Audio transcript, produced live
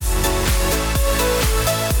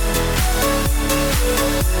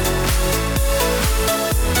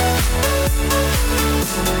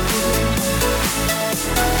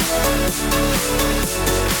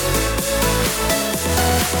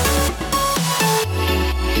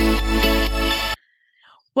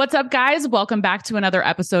What's up, guys? Welcome back to another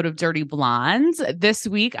episode of Dirty Blondes. This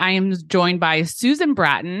week, I am joined by Susan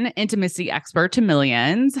Bratton, intimacy expert to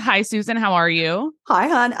millions. Hi, Susan. How are you? Hi,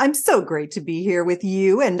 hon. I'm so great to be here with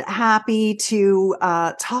you and happy to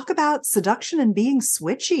talk about seduction and being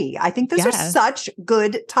switchy. I think those are such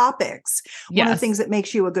good topics. One of the things that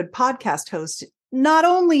makes you a good podcast host, it's not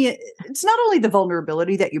only the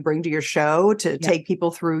vulnerability that you bring to your show to take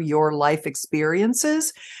people through your life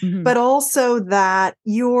experiences, but also that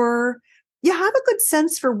you have a good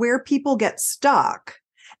sense for where people get stuck.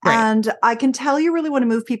 Right. And I can tell you really want to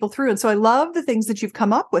move people through. And so I love the things that you've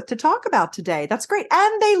come up with to talk about today. That's great.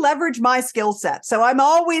 And they leverage my skill set. So I'm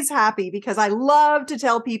always happy because I love to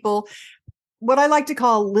tell people what I like to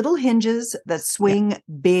call little hinges that swing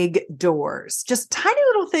big doors. Just tiny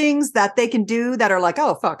little things that they can do that are like,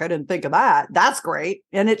 oh, fuck, I didn't think of that. That's great.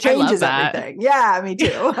 And it changes everything. Yeah, me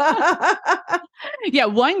too. Yeah.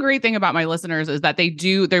 One great thing about my listeners is that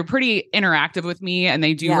they're pretty interactive with me and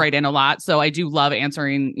they do write in a lot. So I do love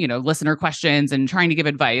answering, listener questions and trying to give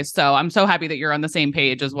advice. So I'm so happy that you're on the same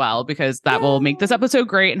page as well, because that will make this episode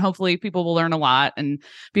great. And hopefully people will learn a lot and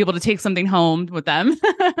be able to take something home with them.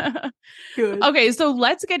 Good. Okay. So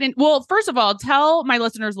let's get in. Well, first of all, tell my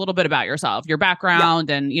listeners a little bit about yourself, your background,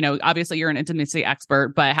 and, obviously you're an intimacy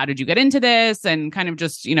expert, but how did you get into this and kind of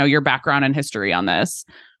just, your background and history on this?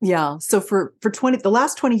 Yeah. So for the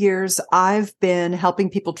last 20 years, I've been helping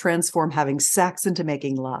people transform having sex into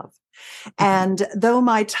making love. And though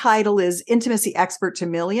my title is intimacy expert to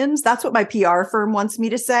millions, that's what my PR firm wants me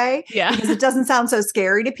to say. Yeah. Because it doesn't sound so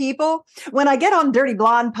scary to people. When I get on Dirty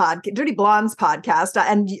Blondes podcast,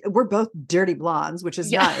 and we're both dirty blondes, which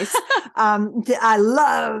is nice. I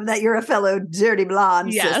love that you're a fellow dirty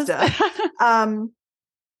blonde sister.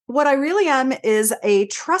 What I really am is a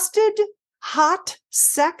trusted hot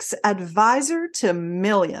sex advisor to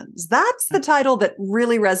millions. That's the title that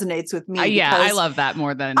really resonates with me. I love that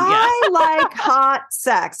more than I like hot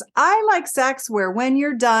sex. I like sex where when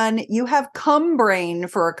you're done, you have cum brain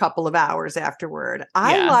for a couple of hours afterward.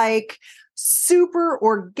 I like super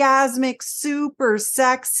orgasmic, super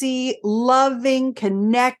sexy, loving,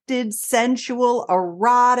 connected, sensual,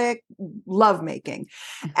 erotic lovemaking.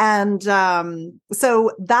 And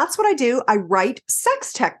so that's what I do. I write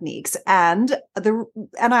sex techniques and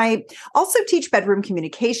I also teach bedroom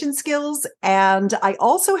communication skills. And I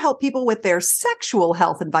also help people with their sexual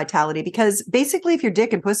health and vitality, because basically if your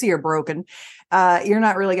dick and pussy are broken, you're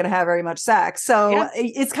not really going to have very much sex. So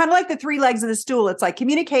it's kind of like the three legs of the stool. It's like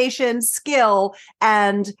communication, skill,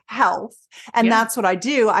 and health. And that's what I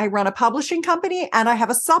do. I run a publishing company and I have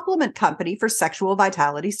a supplement company for sexual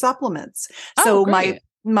vitality supplements. So my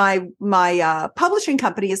publishing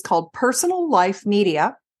company is called Personal Life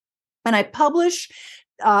Media. And I publish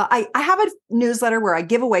I have a newsletter where I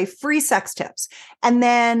give away free sex tips. And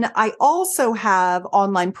then I also have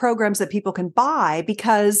online programs that people can buy,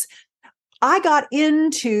 because I got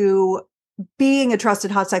into being a trusted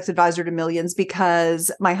hot sex advisor to millions because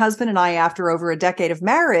my husband and I, after over a decade of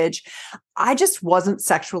marriage, I just wasn't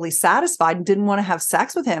sexually satisfied and didn't want to have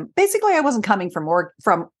sex with him. Basically, I wasn't coming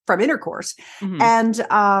from intercourse.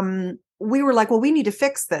 And we were like, well, we need to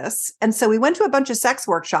fix this. And so we went to a bunch of sex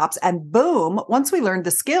workshops, and boom, once we learned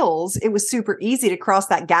the skills, it was super easy to cross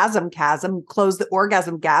that gasm chasm, close the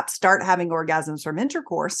orgasm gap, start having orgasms from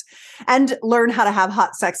intercourse, and learn how to have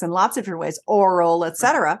hot sex in lots of different ways, oral,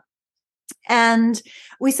 etc. And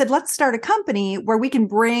we said, let's start a company where we can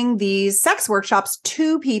bring these sex workshops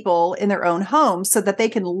to people in their own homes so that they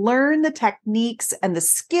can learn the techniques and the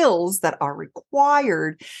skills that are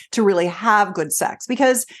required to really have good sex.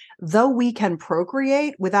 Because though we can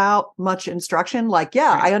procreate without much instruction, like,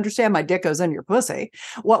 I understand my dick goes in your pussy.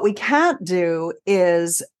 What we can't do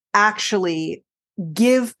is actually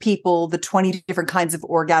give people the 20 different kinds of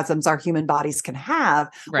orgasms our human bodies can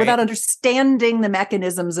have without understanding the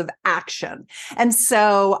mechanisms of action. And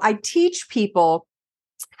so I teach people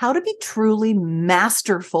how to be truly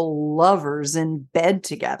masterful lovers in bed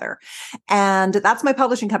together. And that's my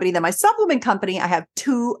publishing company. Then my supplement company, I have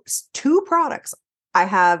two products. I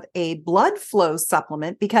have a blood flow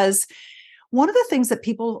supplement, because one of the things that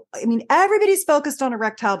everybody's focused on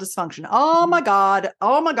erectile dysfunction. Oh my God,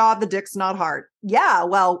 the dick's not hard. Yeah,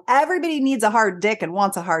 well, everybody needs a hard dick and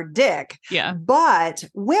wants a hard dick. Yeah. But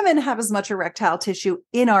women have as much erectile tissue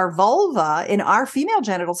in our vulva, in our female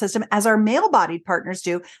genital system, as our male-bodied partners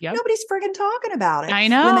do. Yep. Nobody's friggin' talking about it. I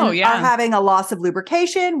know. Women are having a loss of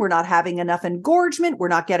lubrication. We're not having enough engorgement. We're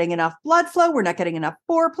not getting enough blood flow. We're not getting enough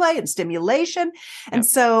foreplay and stimulation. Yep. And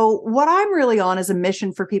so what I'm really on is a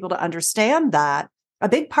mission for people to understand that a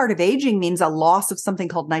big part of aging means a loss of something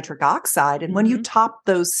called nitric oxide. And when you top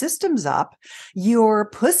those systems up, your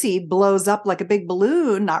pussy blows up like a big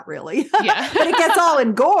balloon. Not really, but it gets all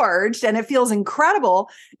engorged and it feels incredible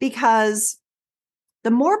because the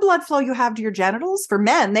more blood flow you have to your genitals, for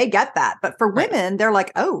men, they get that. But for women, they're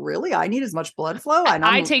like, oh, really? I need as much blood flow?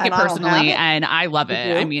 I take it personally and I love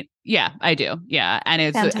it. I mean, yeah, I do. Yeah. And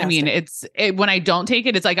it's, fantastic. I mean, when I don't take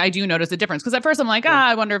it, it's like, I do notice a difference. Cause at first I'm like,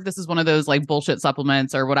 I wonder if this is one of those like bullshit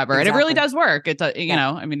supplements or whatever. Exactly. And it really does work. It's a, you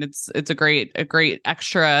know, I mean, it's a great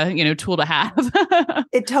extra, you know, tool to have.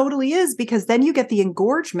 It totally is, because then you get the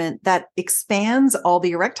engorgement that expands all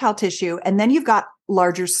the erectile tissue. And then you've got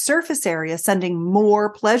larger surface area, sending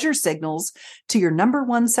more pleasure signals to your number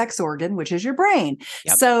one sex organ, which is your brain.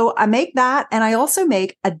 Yep. So I make that. And I also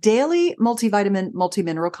make a daily multivitamin,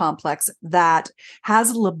 multimineral complex that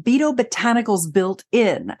has libido botanicals built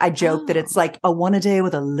in. I joke that it's like a one a day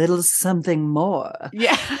with a little something more.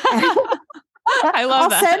 Yeah. I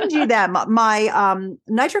love that. I'll send you them. My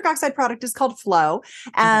nitric oxide product is called Flow,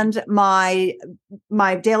 and my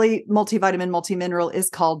daily multivitamin multimineral is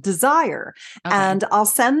called Desire. Okay. And I'll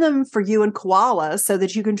send them for you and Koala so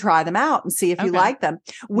that you can try them out and see if you like them.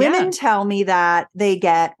 Women tell me that they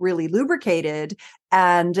get really lubricated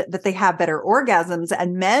and that they have better orgasms.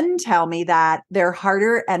 And men tell me that they're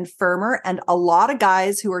harder and firmer. And a lot of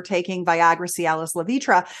guys who are taking Viagra, Cialis,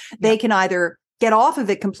 Levitra, they can either get off of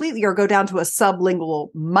it completely or go down to a sublingual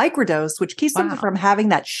microdose, which keeps them from having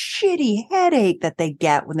that shitty headache that they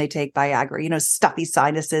get when they take Viagra, you know, stuffy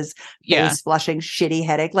sinuses, face flushing, shitty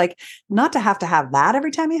headache. Like, not to have that every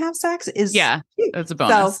time you have sex is that's a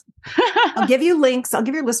bonus. So I'll give you links. I'll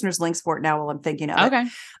give your listeners links for it now while I'm thinking of it.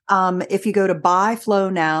 If you go to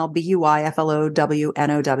buyflownow,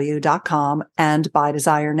 BUYFLOWNOW.com and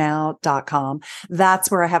buydesirenow.com, that's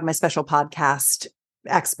where I have my special podcast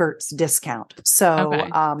experts discount. So,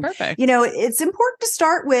 perfect. You know, it's important to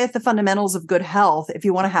start with the fundamentals of good health if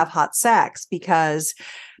you want to have hot sex, because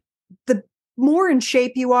the more in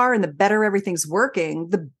shape you are and the better everything's working,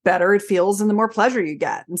 the better it feels and the more pleasure you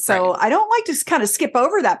get. And so I don't like to kind of skip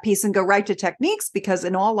over that piece and go right to techniques, because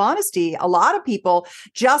in all honesty, a lot of people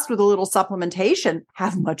just with a little supplementation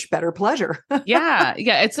have much better pleasure.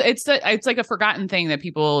 It's like a forgotten thing that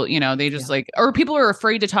people, you know, they just like, or people are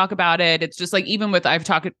afraid to talk about it. It's just like, even with, I've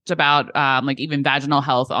talked about like even vaginal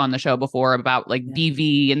health on the show before about like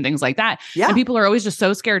BV and things like that. Yeah. And people are always just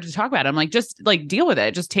so scared to talk about it. I'm like, just like deal with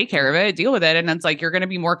it, just take care of it, deal with it. And it's like, you're going to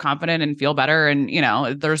be more confident and feel better. And, you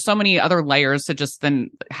know, there's so many other layers to just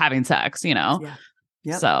than having sex, you know? Yeah.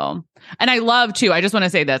 Yep. So, and I love too, I just want to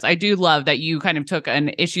say this. I do love that you kind of took an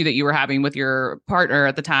issue that you were having with your partner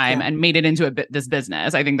at the time and made it into this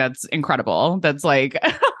business. I think that's incredible. That's like,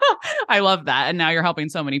 I love that. And now you're helping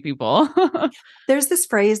so many people. There's this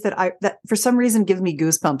phrase that for some reason gives me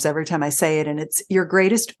goosebumps every time I say it. And it's, your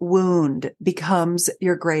greatest wound becomes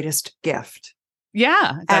your greatest gift.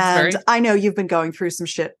 Yeah. And I know you've been going through some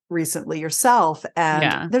shit recently yourself,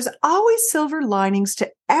 and there's always silver linings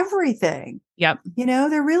to everything. Yep. You know,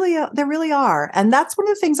 there really are. And that's one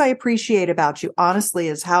of the things I appreciate about you, honestly,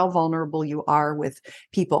 is how vulnerable you are with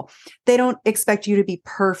people. They don't expect you to be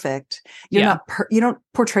perfect. You're not, you don't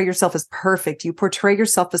portray yourself as perfect. You portray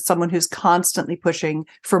yourself as someone who's constantly pushing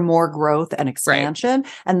for more growth and expansion.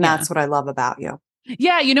 Right. And that's what I love about you.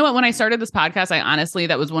 Yeah. You know what? When I started this podcast, I honestly,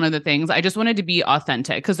 that was one of the things I just wanted to be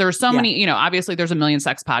authentic, because there are so many, you know, obviously there's a million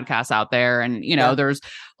sex podcasts out there, and, you know, there's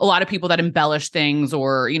a lot of people that embellish things,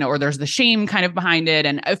 or, you know, or there's the shame kind of behind it.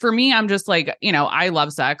 And for me, I'm just like, you know, I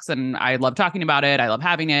love sex and I love talking about it. I love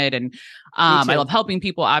having it. And I love helping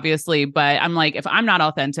people, obviously, but I'm like, if I'm not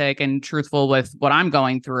authentic and truthful with what I'm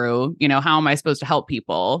going through, you know, how am I supposed to help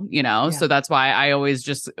people, you know? So that's why I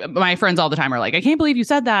always my friends all the time are like, I can't believe you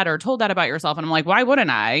said that or told that about yourself. And I'm like, why wouldn't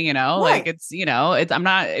I, you know, like it's, you know, I'm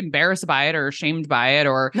not embarrassed by it or shamed by it,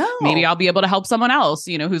 or maybe I'll be able to help someone else,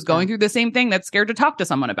 you know, who's going through the same thing, that's scared to talk to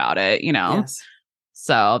someone about it, you know? Yes.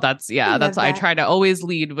 So that's why I try to always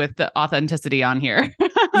lead with the authenticity on here.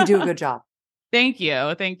 You do a good job. Thank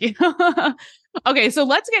you. Thank you. Okay, so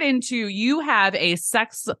let's get into, you have a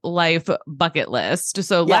sex life bucket list.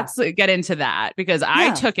 So let's get into that, because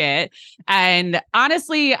I took it, and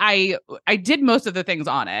honestly, I did most of the things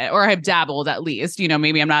on it, or I have dabbled at least. You know,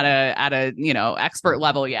 maybe I'm not at a you know, expert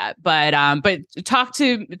level yet, but talk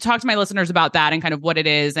to my listeners about that and kind of what it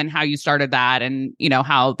is and how you started that, and you know,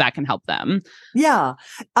 how that can help them. Yeah.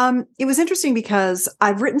 It was interesting because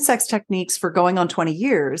I've written sex techniques for going on 20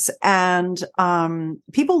 years, and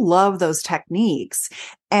people love those techniques.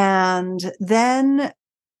 And then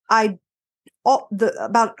I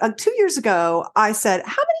about 2 years ago, I said,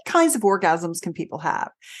 how many kinds of orgasms can people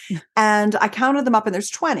have? And I counted them up, and there's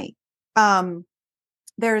 20.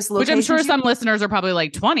 There's which I'm sure some listeners are probably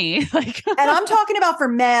like 20. Like, and I'm talking about for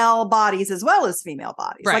male bodies as well as female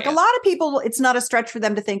bodies. Right. Like a lot of people, it's not a stretch for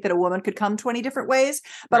them to think that a woman could come 20 different ways,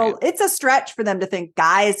 but it's a stretch for them to think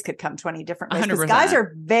guys could come 20 different ways. Because guys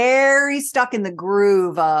are very stuck in the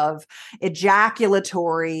groove of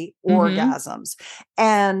ejaculatory orgasms.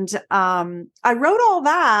 And I wrote all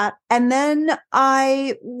that, and then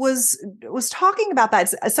I was talking about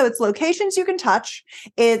that. So it's locations you can touch.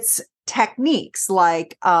 It's techniques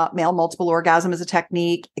like male multiple orgasm is a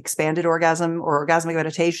technique, expanded orgasm or orgasmic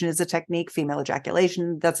meditation is a technique, female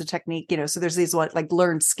ejaculation, that's a technique, so there's these like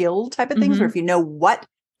learned skill type of things where if you know what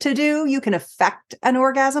to do, you can affect an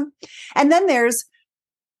orgasm. And then there's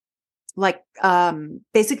like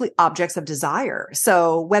basically objects of desire.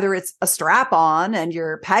 So whether it's a strap on and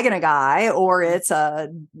you're pegging a guy, or it's a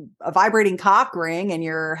vibrating cock ring and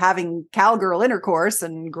you're having cowgirl intercourse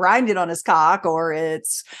and grinding on his cock, or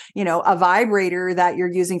it's, a vibrator that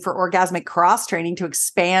you're using for orgasmic cross training to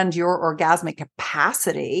expand your orgasmic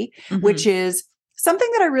capacity, which is something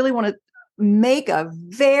that I really want to make a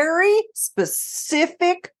very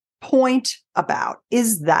specific point about,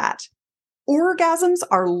 is that orgasms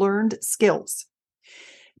are learned skills.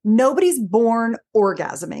 Nobody's born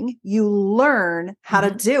orgasming. You learn how to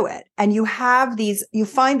do it. And you find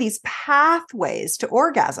these pathways to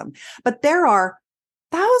orgasm, but there are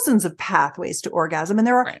thousands of pathways to orgasm, and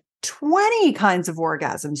there are 20 kinds of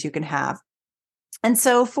orgasms you can have. And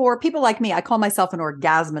so for people like me, I call myself an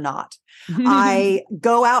orgasmonaut. I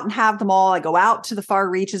go out and have them all. I go out to the far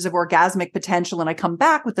reaches of orgasmic potential, and I come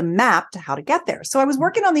back with a map to how to get there. So I was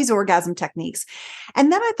working on these orgasm techniques.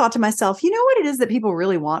 And then I thought to myself, you know what it is that people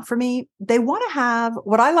really want from me? They want to have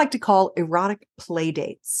what I like to call erotic play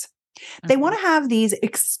dates. They want to have these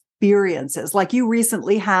experiences, like you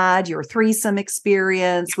recently had your threesome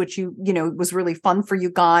experience, which was really fun for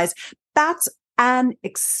you guys. That's an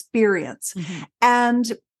experience.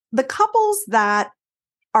 And the couples that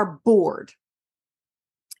are bored,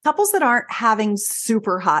 couples that aren't having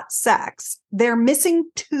super hot sex, they're missing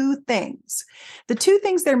two things. The two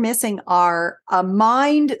things they're missing are a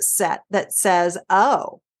mindset that says,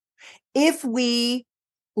 oh, if we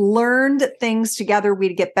learned things together,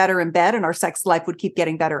 we'd get better in bed and our sex life would keep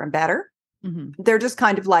getting better and better. They're just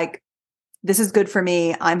kind of like, this is good for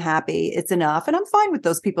me. I'm happy. It's enough. And I'm fine with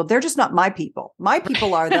those people. They're just not my people. My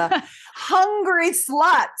people are the hungry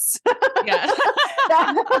sluts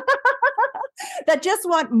that just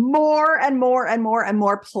want more and more and more and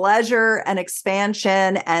more pleasure and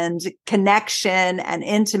expansion and connection and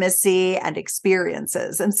intimacy and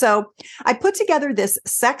experiences. And so I put together this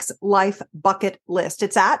sex life bucket list.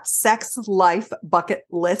 It's at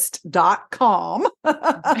sexlifebucketlist.com.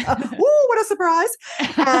 Ooh, what a surprise.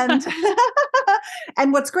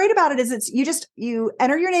 And what's great about it is you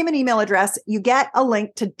enter your name and email address, you get a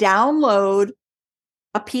link to download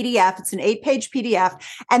a PDF. It's an 8-page PDF.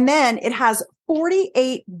 And then it has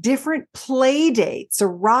 48 different play dates,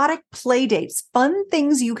 erotic play dates, fun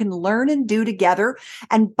things you can learn and do together.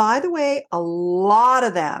 And by the way, a lot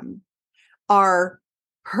of them are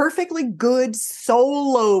perfectly good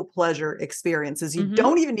solo pleasure experiences. You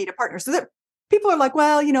don't even need a partner. So that people are like,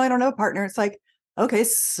 well, I don't know a partner. It's like, okay,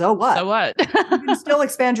 so what? So what? You can still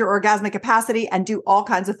expand your orgasmic capacity and do all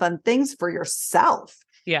kinds of fun things for yourself.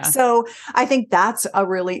 Yeah. So I think that's a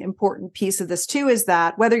really important piece of this too, is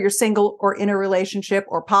that whether you're single or in a relationship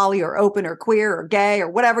or poly or open or queer or gay or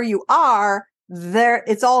whatever you are,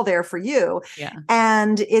 it's all there for you. Yeah.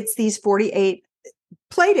 And it's these 48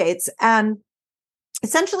 play dates. And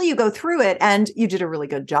essentially you go through it, and you did a really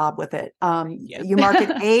good job with it. You mark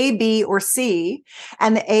it A, B, or C.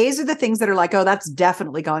 And the A's are the things that are like, oh, that's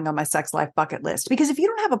definitely going on my sex life bucket list. Because if you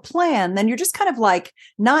don't have a plan, then you're just kind of like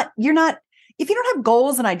if you don't have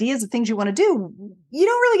goals and ideas of things you want to do, you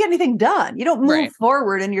don't really get anything done. You don't move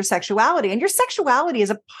forward in your sexuality. And your sexuality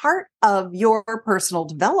is a part of your personal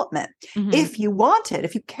development. If you want it,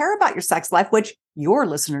 if you care about your sex life, which your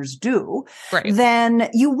listeners do,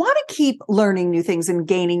 then you want to keep learning new things and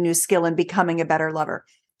gaining new skill and becoming a better lover.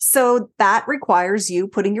 So that requires you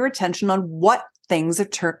putting your attention on what things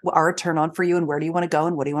are a turn on for you, and where do you want to go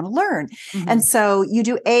and what do you want to learn. And so you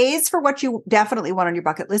do A's for what you definitely want on your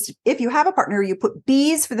bucket list. If you have a partner, you put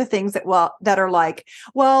B's for the things that are like,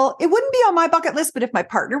 well, it wouldn't be on my bucket list, but if my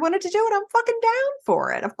partner wanted to do it, I'm fucking down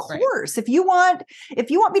for it. Of course. If you want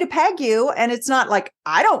me to peg you, and it's not like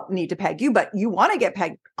I don't need to peg you, but you want to get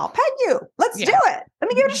pegged, I'll peg you. Let's do it. Let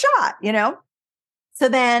me give it a shot, So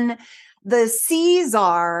then the C's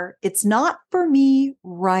are, it's not for me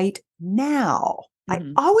right now. I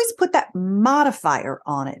always put that modifier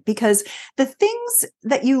on it because the things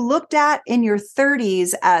that you looked at in your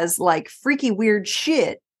 30s as like freaky weird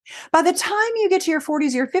shit, by the time you get to your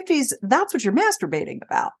 40s, your 50s, that's what you're masturbating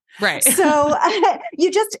about. Right. So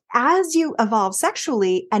you just, as you evolve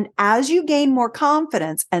sexually and as you gain more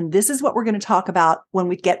confidence, and this is what we're going to talk about when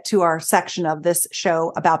we get to our section of this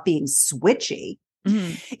show about being switchy,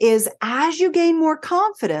 is as you gain more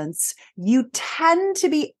confidence, you tend to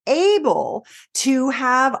be able to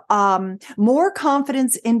have more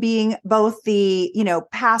confidence in being both the,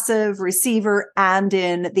 passive receiver and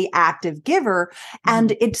in the active giver.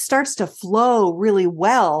 And it starts to flow really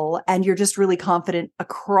well. And you're just really confident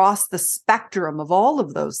across the spectrum of all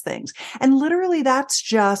of those things. And literally that's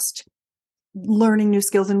just learning new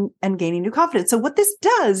skills and gaining new confidence. So what this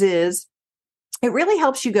does is it really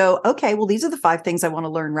helps you go, okay, well, these are the 5 things I want to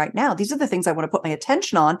learn right now. These are the things I want to put my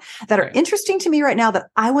attention on that are interesting to me right now that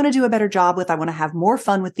I want to do a better job with. I want to have more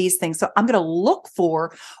fun with these things. So I'm going to look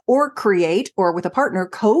for or create or with a partner,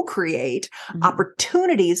 co-create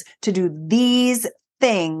opportunities to do these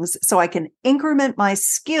things so I can increment my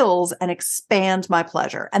skills and expand my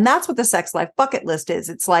pleasure. And that's what the sex life bucket list is.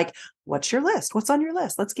 It's like, what's your list? What's on your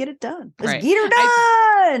list? Let's get it done. Let's get her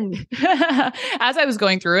done. As I was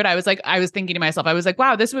going through it, I was thinking to myself, I was like,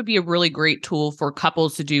 wow, this would be a really great tool for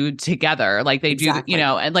couples to do together. Like they do,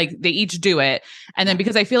 and like they each do it. And then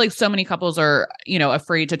because I feel like so many couples are,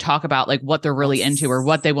 afraid to talk about like what they're really into or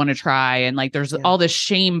what they want to try. And like, there's all this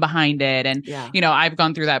shame behind it. And, I've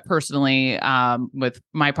gone through that personally, with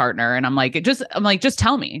my partner. And I'm like, just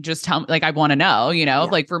tell me, like, I want to know,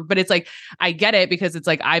 but it's like, I get it because it's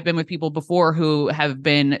like, I've been with people before who have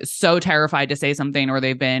been so terrified to say something or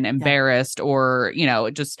they've been embarrassed or,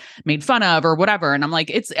 just made fun of or whatever. And I'm like,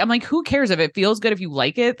 who cares if it feels good, if you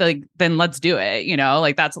like it, like, then let's do it.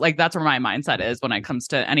 That's where my mindset is when it comes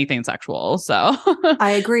to anything sexual. So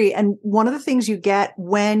I agree. And one of the things you get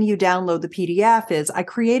when you download the PDF is I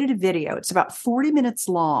created a video. It's about 40 minutes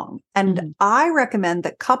long. And I recommend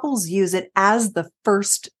that couples use it as the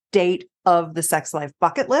first date of the sex life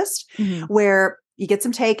bucket list, where you get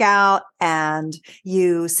some takeout and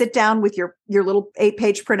you sit down with your little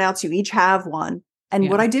 8-page printouts. You each have one. And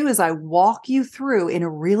what I do is I walk you through in a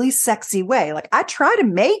really sexy way. Like I try to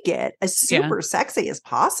make it as super sexy as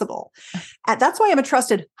possible. And that's why I'm a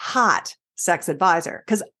trusted hot sex advisor,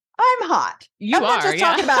 because I'm hot. I'm not just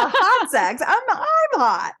talking about hot sex. I'm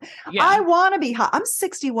hot. Yeah. I want to be hot. I'm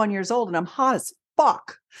 61 years old and I'm hot as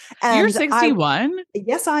fuck. And you're 61?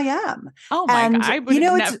 Yes, I am. Oh my God. I would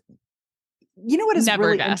you know what is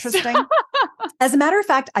really interesting? As a matter of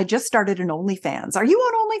fact, I just started an OnlyFans. Are you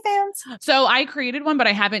on OnlyFans? So I created one, but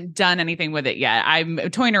I haven't done anything with it yet. I'm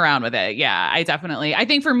toying around with it. Yeah, I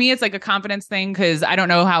think for me, it's like a confidence thing because I don't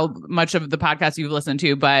know how much of the podcast you've listened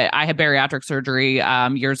to, but I had bariatric surgery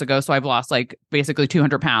years ago. So I've lost like basically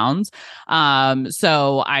 200 pounds.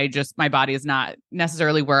 So my body is not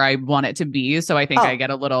necessarily where I want it to be. So I think I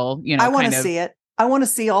get a little, I want to see it. I want to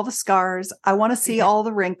see all the scars. I want to see all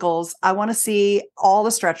the wrinkles. I want to see all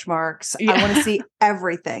the stretch marks. I want to see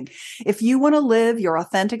everything. If you want to live your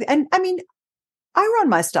authentic, and I mean, I run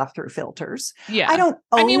my stuff through filters. Yeah. I don't.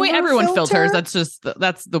 Everyone filters. That's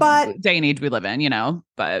the day and age we live in,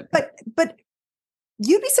 but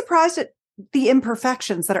you'd be surprised at the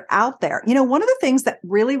imperfections that are out there. One of the things that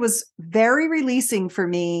really was very releasing for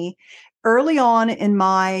me early on in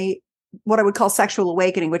my what I would call sexual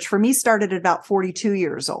awakening, which for me started at about 42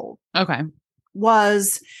 years old. Okay.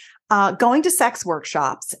 Was going to sex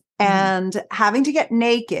workshops and having to get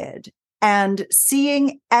naked and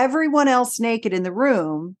seeing everyone else naked in the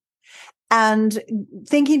room and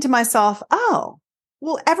thinking to myself, oh,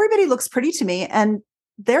 well, everybody looks pretty to me and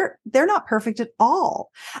they're not perfect at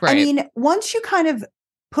all. Right. I mean, once you kind of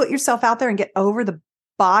put yourself out there and get over the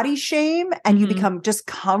body shame and you become just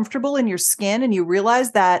comfortable in your skin and you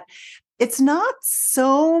realize that it's not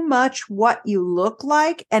so much what you look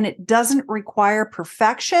like and it doesn't require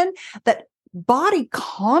perfection, that body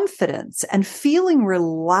confidence and feeling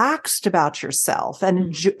relaxed about yourself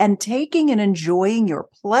and taking and enjoying your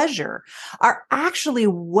pleasure are actually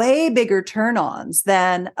way bigger turn-ons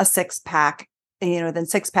than a six-pack, than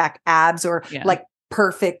six-pack abs or like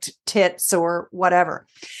perfect tits or whatever.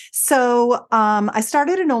 So I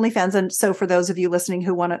started an OnlyFans. And so for those of you listening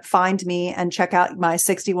who want to find me and check out my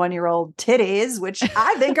 61-year-old titties, which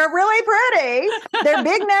I think are really pretty, they're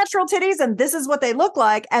big natural titties and this is what they look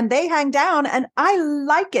like. And they hang down and I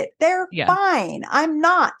like it. They're fine. I'm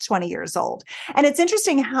not 20 years old. And it's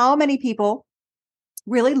interesting how many people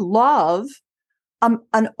really love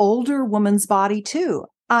an older woman's body too.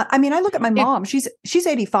 I mean, I look at my mom, she's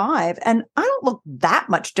 85 and I don't look that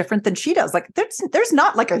much different than she does. Like there's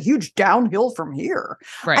not like a huge downhill from here.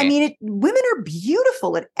 Right. I mean, women are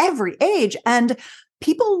beautiful at every age and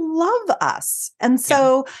people love us. And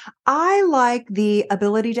so I like the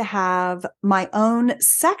ability to have my own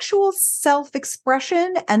sexual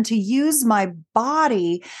self-expression and to use my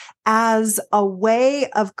body as a way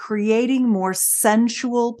of creating more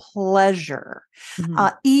sensual pleasure,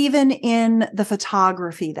 even in the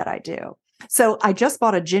photography that I do. So I just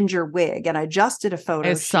bought a ginger wig and I just did a photo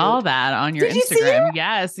shoot. Saw that on your Instagram.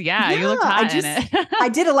 Yes. Yeah. You looked hot in it. I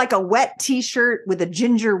did like a wet t-shirt with a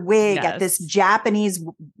ginger wig at this Japanese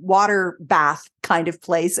water bath kind of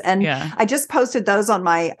place. And I just posted those on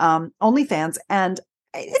my OnlyFans and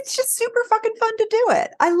it's just super fucking fun to do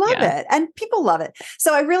it. I love it. And people love it.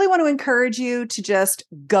 So I really want to encourage you to just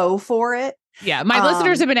go for it. Yeah, my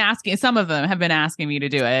listeners have been asking. Some of them have been asking me to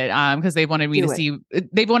do it because they wanted me to see.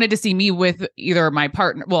 They wanted to see me with either my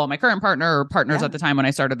partner, well, my current partner or partners at the time when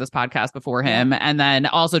I started this podcast before him, and then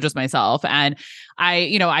also just myself. And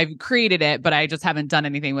I've created it, but I just haven't done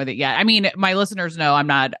anything with it yet. I mean, my listeners know I'm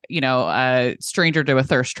not, a stranger to a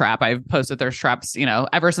thirst trap. I've posted thirst traps,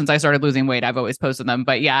 ever since I started losing weight. I've always posted them.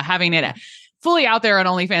 But yeah, having it fully out there on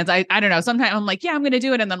OnlyFans, I don't know. Sometimes I'm like, yeah, I'm going to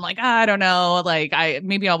do it. And then I'm like, I don't know. Like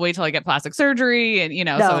maybe I'll wait till I get plastic surgery. And,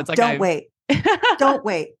 no, so it's like, don't wait. Don't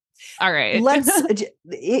wait. All right.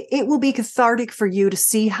 It will be cathartic for you to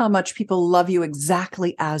see how much people love you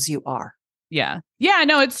exactly as you are. Yeah. Yeah,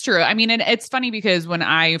 no, it's true. I mean, and it's funny because when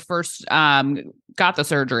I first got the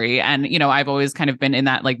surgery and, I've always kind of been in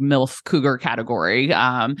that like MILF cougar category.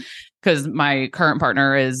 Because my current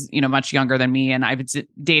partner is, much younger than me and I've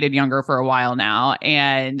dated younger for a while now.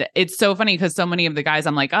 And it's so funny because so many of the guys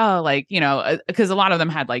I'm like, oh, like, because a lot of them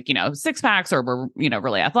had like, six packs or were,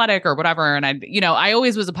 really athletic or whatever. And I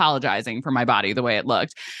always was apologizing for my body, the way it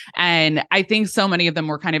looked. And I think so many of them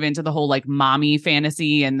were kind of into the whole like mommy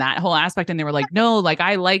fantasy and that whole aspect. And they were like, no, like,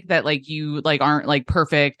 I like that, like, you like aren't like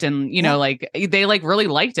perfect. And, like they like really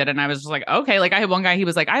liked it. And I was just like, okay, like I had one guy, he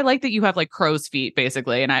was like, I like that you have like crow's feet,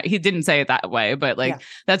 basically. And he didn't say it that way, but like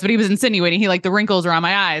that's what he was insinuating. He like the wrinkles around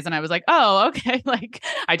my eyes, and I was like, oh, okay. Like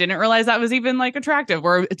I didn't realize that was even like attractive.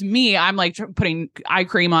 Where it's me, I'm like putting eye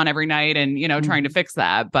cream on every night and trying to fix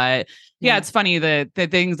that. But yeah, it's funny that the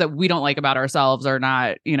things that we don't like about ourselves are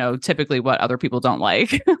not typically what other people don't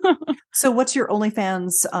like. So what's your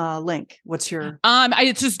OnlyFans link? What's your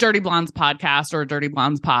it's just Dirty Blondes Podcast or Dirty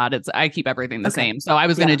Blondes Pod. I keep everything the same. So I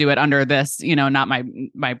was going to do it under this, not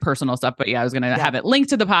my personal stuff, but I was going to have it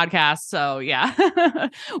linked to the podcast. So yeah.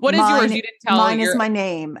 What is yours? You didn't tell. Mine is my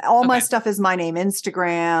name. All my stuff is my name.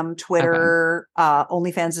 Instagram, Twitter,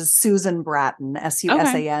 OnlyFans is Susan Bratton,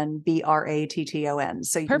 SUSAN BRATTON.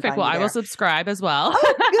 So you perfect. Well, I will subscribe as well.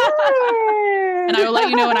 Oh, and I will let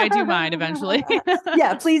you know when I do mine eventually.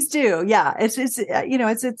 Yeah, please do. Yeah. It's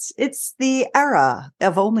the era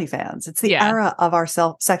of OnlyFans. It's the era of our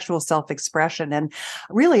sexual self-expression. And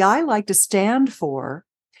really, I like to stand for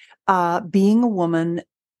being a woman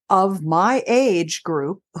of my age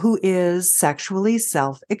group who is sexually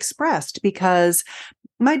self-expressed, because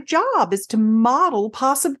my job is to model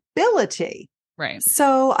possibility. Right.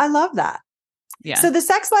 So I love that. Yeah. So the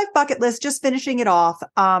sex life bucket list, just finishing it off.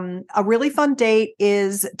 A really fun date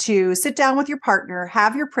is to sit down with your partner,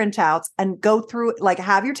 have your printouts and go through, like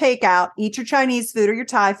have your takeout, eat your Chinese food or your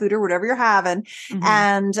Thai food or whatever you're having,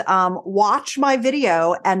 and watch my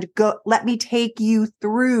video and let me take you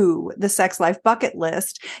through the sex life bucket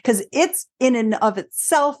list, because it's in and of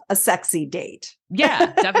itself a sexy date.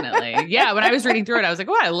 Yeah, definitely. Yeah. When I was reading through it, I was like,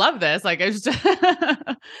 oh, I love this. Like, I just,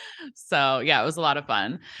 so yeah, it was a lot of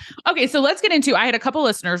fun. Okay. So let's get into, I had a couple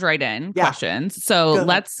listeners write in questions. So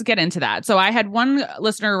let's get into that. So I had one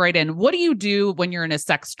listener write in, what do you do when you're in a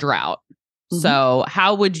sex drought? So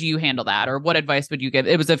how would you handle that? Or what advice would you give?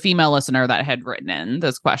 It was a female listener that had written in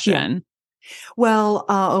this question. Yeah. Well,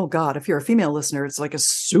 oh God, if you're a female listener, it's like a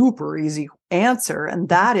super easy answer. And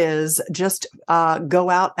that is just go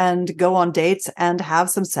out and go on dates and have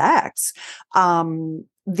some sex.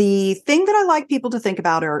 The thing that I like people to think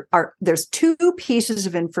about are there's two pieces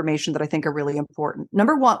of information that I think are really important.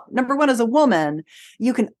 Number one, as a woman,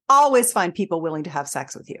 you can always find people willing to have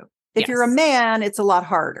sex with you. If you're a man, it's a lot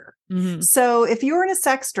harder. So if you're in a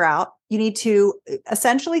sex drought, you need to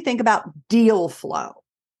essentially think about deal flow.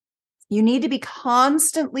 You need to be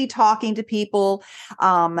constantly talking to people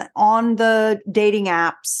on the dating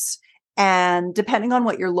apps, and depending on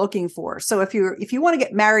what you're looking for. So if you want to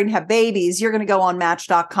get married and have babies, you're going to go on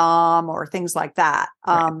Match.com or things like that,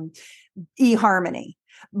 eHarmony.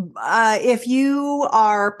 If you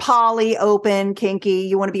are poly, open, kinky,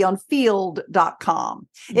 you want to be on field.com.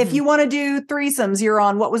 If you want to do threesomes, you're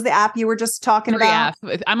on, what was the app you were just talking 3F.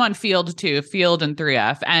 about? I'm on Field too, Field and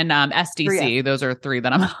 3F and SDC. 3F. Those are 3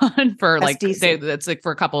 that I'm on for like, it's like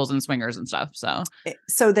for couples and swingers and stuff. So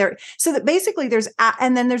that basically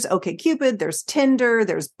and then there's OkCupid, there's Tinder,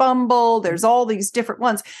 there's Bumble, there's all these different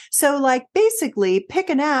ones. So like basically pick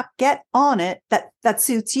an app, get on it that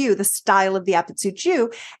suits you, the style of the app that suits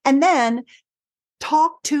you. And then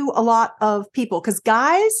talk to a lot of people, because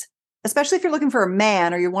guys, especially if you're looking for a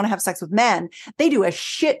man or you want to have sex with men, they do a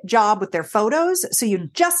shit job with their photos. So you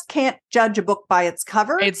just can't judge a book by its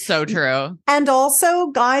cover. It's so true. And also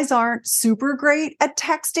guys aren't super great at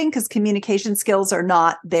texting because communication skills are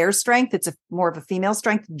not their strength. It's more of a female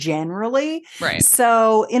strength generally. Right.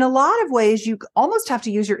 So in a lot of ways, you almost have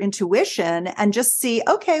to use your intuition and just see,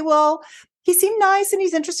 okay, well, he seemed nice and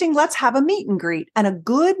he's interesting. Let's have a meet and greet. And a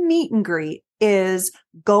good meet and greet is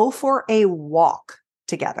go for a walk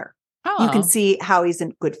together. Oh. You can see how he's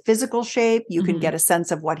in good physical shape. You can get a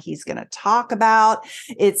sense of what he's going to talk about.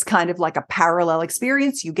 It's kind of like a parallel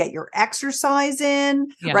experience. You get your exercise in,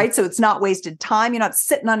 right? So it's not wasted time. You're not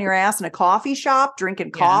sitting on your ass in a coffee shop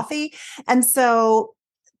drinking coffee. And so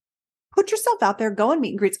put yourself out there, go and meet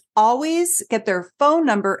and greets. Always get their phone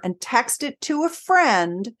number and text it to a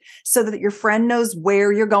friend so that your friend knows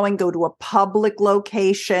where you're going. Go to a public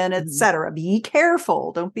location, etc. Be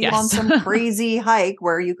careful. Don't be on some crazy hike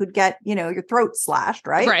where you could get, your throat slashed,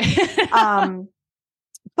 right? Right.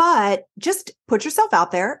 But just put yourself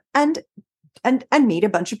out there and meet a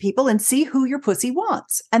bunch of people and see who your pussy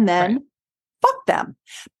wants, and then fuck them.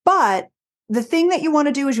 But the thing that you want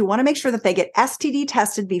to do is you want to make sure that they get STD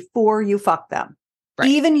tested before you fuck them,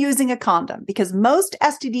 even using a condom, because most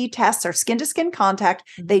STD tests are skin to skin contact.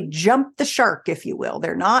 They jump the shark, if you will.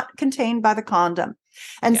 They're not contained by the condom.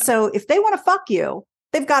 And so if they want to fuck you,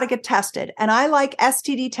 they've got to get tested. And I like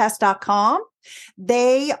stdtest.com.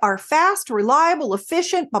 They are fast, reliable,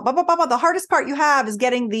 efficient. Blah, blah, blah, blah, blah. The hardest part you have is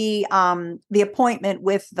getting the appointment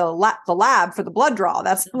with the lab for the blood draw.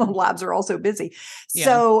 That's the labs are also busy. Yeah.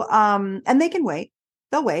 So, and they can wait.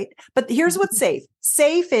 They'll wait. But here's what's safe.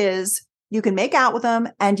 Safe is you can make out with them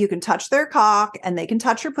and you can touch their cock and they can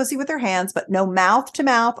touch your pussy with their hands, but no mouth to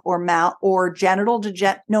mouth or genital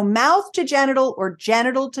to no mouth to genital or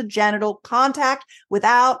genital to genital contact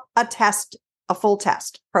without a full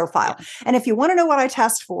test profile. Yeah. And if you want to know what I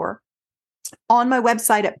test for, on my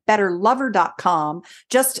website at betterlover.com,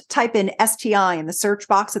 just type in STI in the search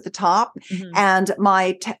box at the top and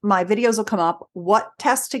my videos will come up, what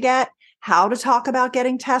test to get, how to talk about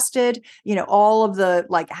getting tested, all of the,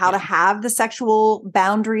 like how to have the sexual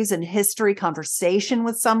boundaries and history conversation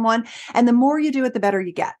with someone. And the more you do it, the better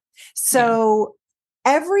you get. So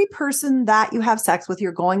every person that you have sex with,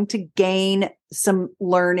 you're going to gain some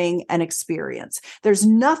learning and experience. There's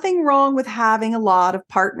nothing wrong with having a lot of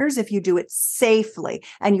partners if you do it safely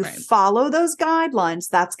and you follow those guidelines.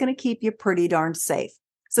 That's going to keep you pretty darn safe.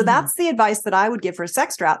 So that's the advice that I would give for a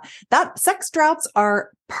sex drought. That sex droughts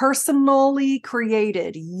are personally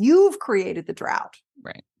created. You've created the drought.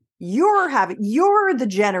 Right. You're the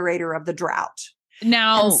generator of the drought.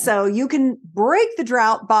 Now, and so you can break the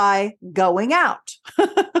drought by going out.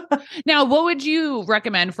 Now, what would you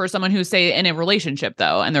recommend for someone who's, say, in a relationship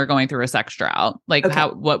though, and they're going through a sex drought? Like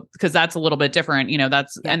because that's a little bit different,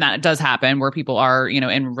 and that does happen where people are,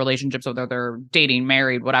 in relationships, whether they're dating,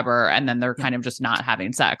 married, whatever, and then they're kind of just not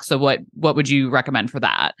having sex. So what would you recommend for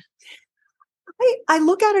that? I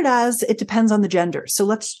look at it as it depends on the gender. So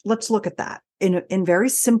let's look at that in very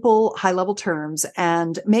simple, high level terms,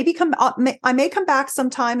 and maybe I may come back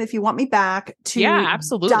sometime if you want me back to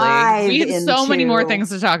absolutely. We have so many more things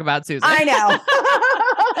to talk about, Susan. I know.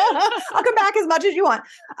 I'll come back as much as you want.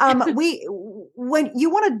 When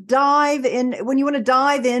you want to dive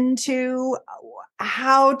into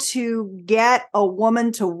how to get a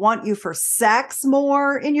woman to want you for sex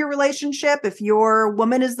more in your relationship, if your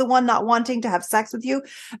woman is the one not wanting to have sex with you,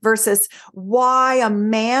 versus why a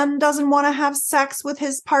man doesn't want to have sex with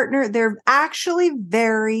his partner, they're actually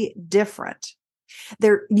very different.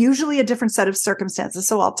 They're usually a different set of circumstances.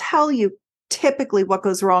 So I'll tell you typically what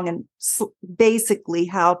goes wrong and basically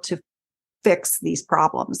how to fix these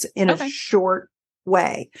problems in a short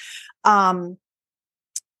way.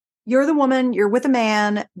 You're the woman, you're with a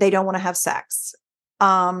man, they don't want to have sex.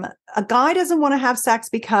 A guy doesn't want to have sex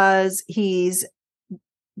because he's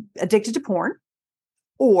addicted to porn,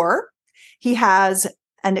 or he has,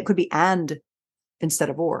 and it could be and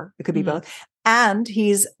instead of or, it could be both. And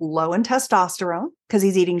he's low in testosterone because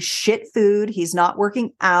he's eating shit food. He's not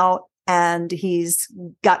working out and he's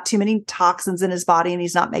got too many toxins in his body and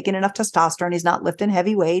he's not making enough testosterone. He's not lifting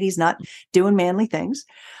heavy weight. He's not doing manly things.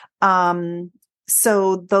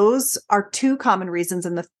 So those are two common reasons.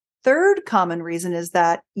 And the third common reason is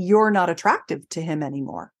that you're not attractive to him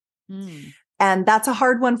anymore. And that's a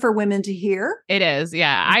hard one for women to hear. It is.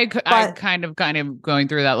 Yeah. I'm kind of going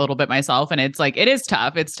through that a little bit myself. And it's like, it is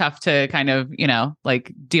tough. It's tough to kind of,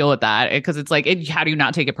 like deal with that, because it's like, how do you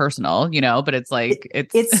not take it personal, but it's like,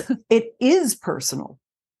 it is personal.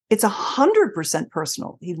 It's 100%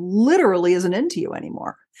 personal. He literally isn't into you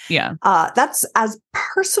anymore. Yeah. That's as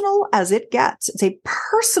personal as it gets. It's a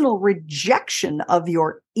personal rejection of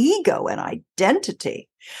your ego and identity.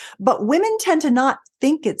 But women tend to not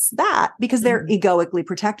think it's that because they're egoically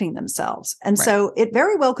protecting themselves. And so it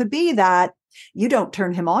very well could be that you don't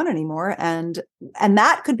turn him on anymore. And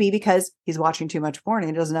that could be because he's watching too much porn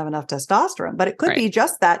and he doesn't have enough testosterone. But it could be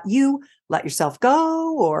just that you let yourself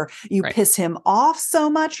go, or you piss him off so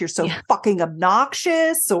much. You're so fucking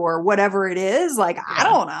obnoxious, or whatever it is. Like, I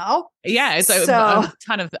don't know. Yeah. It's a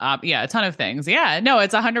ton of things. Yeah. No,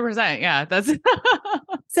 it's 100%. Yeah. That's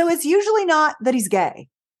so it's usually not that he's gay.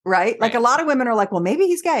 Right. Like a lot of women are like, well, maybe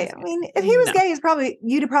he's gay. I mean, if he was gay,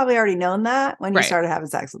 you'd have probably already known that when you started having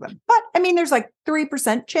sex with him. But I mean, there's like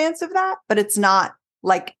 3% chance of that, but it's not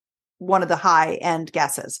like one of the high end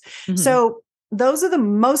guesses. So those are the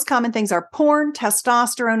most common things are porn,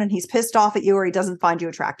 testosterone, and he's pissed off at you, or he doesn't find you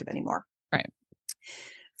attractive anymore. Right.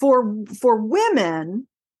 For women,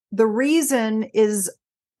 the reason is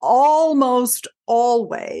almost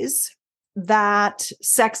always that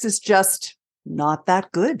sex is just not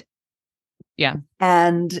that good. Yeah.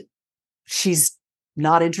 And she's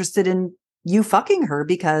not interested in you fucking her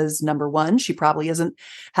because, number one, she probably isn't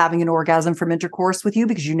having an orgasm from intercourse with you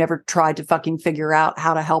because you never tried to fucking figure out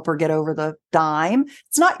how to help her get over the dime.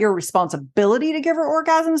 It's not your responsibility to give her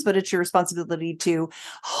orgasms, but it's your responsibility to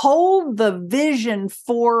hold the vision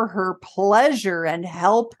for her pleasure and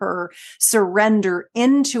help her surrender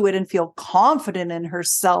into it and feel confident in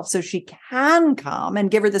herself so she can come, and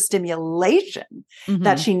give her the stimulation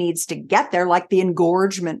that she needs to get there, like the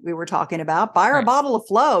engorgement we were talking about. Buy her a bottle of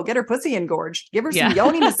Flow, get her pussy engorged, give her some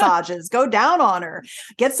yoni massages, go down on her,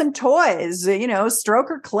 get some toys, stroke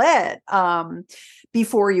her clit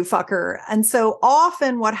before you fuck her. And so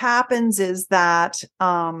often what happens is that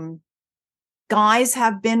guys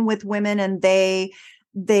have been with women and they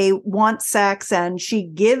want sex and she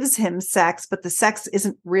gives him sex, but the sex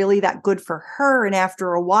isn't really that good for her. And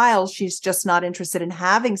after a while, she's just not interested in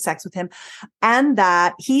having sex with him. And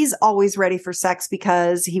that he's always ready for sex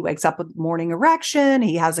because he wakes up with morning erection.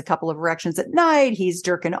 He has a couple of erections at night. He's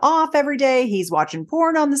jerking off every day. He's watching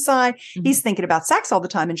porn on the side. He's thinking about sex all the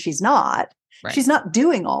time, and she's not. Right. She's not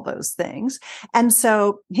doing all those things. And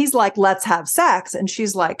so he's like, let's have sex. And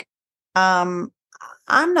she's like, I'm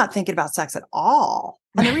not thinking about sex at all.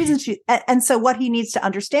 And the reason and so what he needs to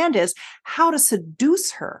understand is how to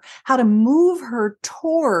seduce her, how to move her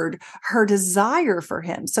toward her desire for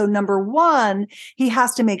him. So number one, he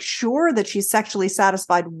has to make sure that she's sexually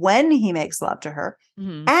satisfied when he makes love to her.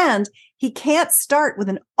 And he can't start with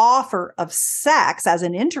an offer of sex as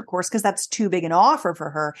an intercourse because that's too big an offer for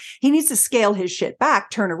her. He needs to scale his shit back,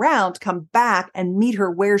 turn around, come back and meet her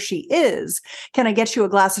where she is. Can I get you a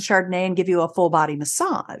glass of Chardonnay and give you a full body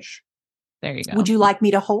massage? There you go. Would you like me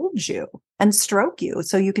to hold you and stroke you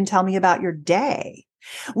so you can tell me about your day?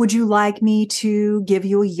 Would you like me to give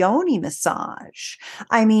you a yoni massage?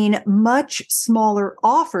 I mean, much smaller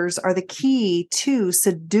offers are the key to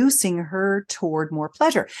seducing her toward more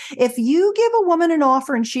pleasure. If you give a woman an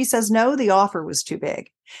offer and she says no, the offer was too big.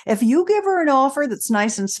 If you give her an offer that's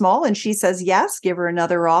nice and small and she says yes, give her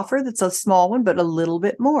another offer that's a small one, but a little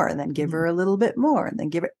bit more, and then give her a little bit more, and then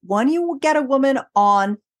give it. When you get a woman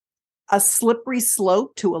on a slippery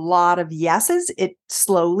slope to a lot of yeses, it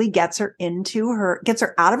slowly gets her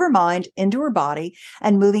out of her mind, into her body,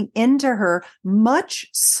 and moving into her much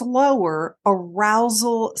slower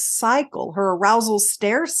arousal cycle, her arousal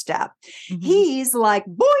stair step. He's like,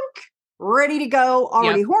 boink, ready to go,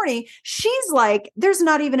 already horny. She's like, there's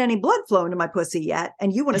not even any blood flowing to my pussy yet.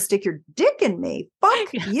 And you want to stick your dick in me? Fuck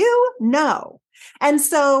you? No. And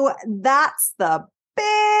so that's the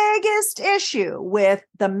biggest issue with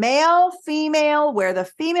the male female, where the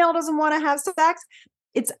female doesn't want to have sex.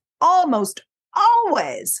 It's almost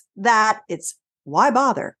always that it's, why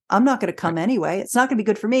bother? I'm not going to come anyway. It's not going to be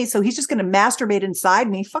good for me. So he's just going to masturbate inside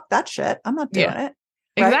me. Fuck that shit. I'm not doing it.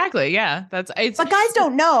 Right? Exactly. Yeah. But guys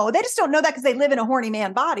don't know. They just don't know that because they live in a horny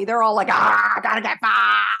man body. They're all like, I gotta get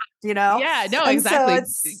fucked. you know? Yeah, no, And exactly.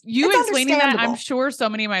 so You it's explaining that, I'm sure so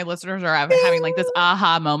many of my listeners are having like this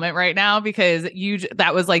aha moment right now, because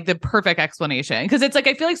that was like the perfect explanation. Because it's like,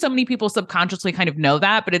 I feel like so many people subconsciously kind of know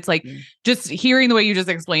that, but it's like just hearing the way you just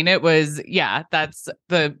explained it was, yeah,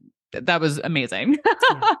 that was amazing.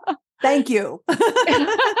 Yeah. Thank you.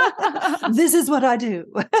 This is what I do.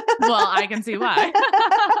 Well, I can see why.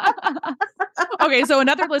 Okay, so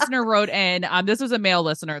another listener wrote in, this was a male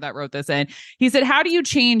listener that wrote this in. He said, how do you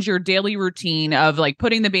change your daily routine of like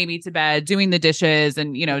putting the baby to bed, doing the dishes,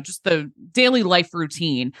 and, you know, just the daily life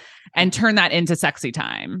routine, and turn that into sexy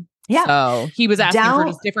time? Yeah. So he was asking for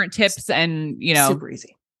just different tips and, you know. Super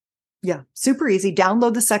easy. Yeah, super easy.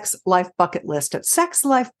 Download the Sex Life Bucket List at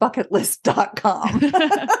sexlifebucketlist.com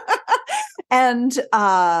and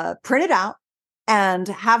print it out and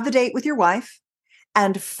have the date with your wife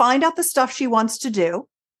and find out the stuff she wants to do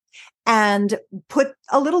and put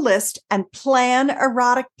a little list and plan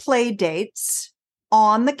erotic play dates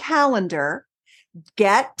on the calendar,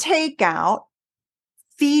 get takeout,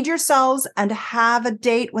 feed yourselves, and have a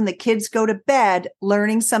date when the kids go to bed,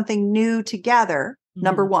 learning something new together. Mm-hmm.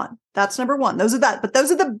 Number one. That's number one. Those are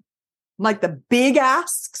the big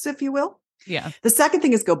asks, if you will. Yeah. The second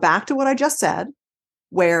thing is go back to what I just said,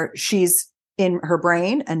 where she's in her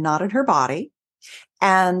brain and not in her body,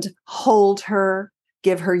 and hold her,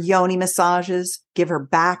 give her yoni massages, give her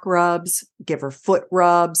back rubs, give her foot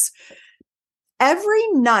rubs. Every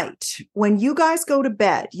night when you guys go to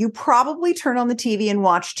bed, you probably turn on the TV and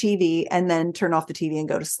watch TV and then turn off the TV and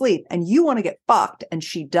go to sleep. And you want to get fucked and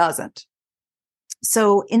she doesn't.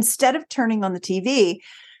 So instead of turning on the TV,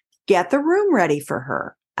 get the room ready for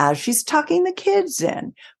her as she's tucking the kids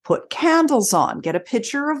in, put candles on, get a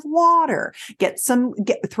pitcher of water,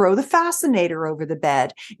 throw the fascinator over the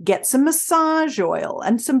bed, get some massage oil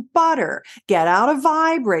and some butter, get out a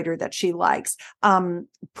vibrator that she likes,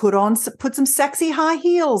 put some sexy high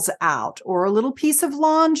heels out or a little piece of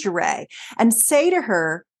lingerie, and say to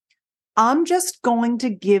her, I'm just going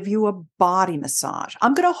to give you a body massage.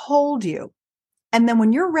 I'm going to hold you. And then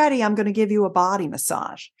when you're ready, I'm going to give you a body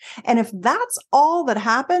massage. And if that's all that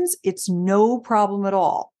happens, it's no problem at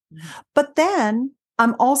all. But then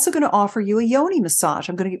I'm also going to offer you a yoni massage.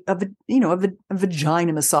 I'm going to give a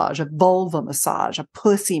vagina massage, a vulva massage, a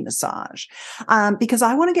pussy massage, because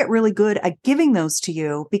I want to get really good at giving those to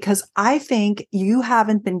you, because I think you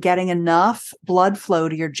haven't been getting enough blood flow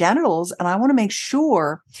to your genitals. And I want to make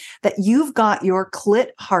sure that you've got your clit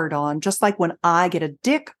hard on, just like when I get a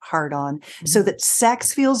dick hard on, so that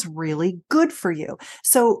sex feels really good for you.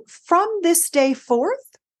 So from this day forth,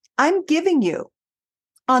 I'm giving you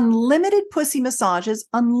unlimited pussy massages,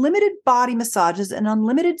 unlimited body massages, and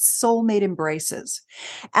unlimited soulmate embraces.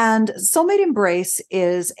 And soulmate embrace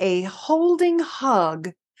is a holding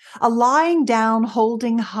hug, a lying down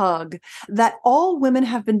holding hug that all women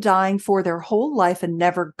have been dying for their whole life and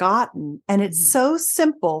never gotten. And it's so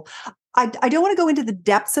simple. I don't want to go into the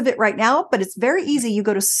depths of it right now, but it's very easy. You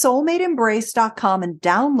go to soulmateembrace.com and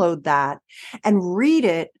download that and read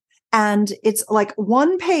it. And it's like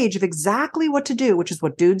one page of exactly what to do, which is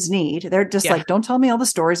what dudes need. They're just like, don't tell me all the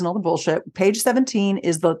stories and all the bullshit. Page 17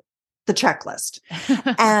 is the checklist.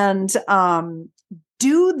 And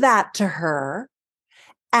do that to her.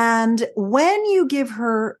 And when you give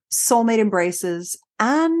her soulmate embraces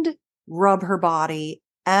and rub her body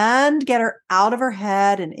and get her out of her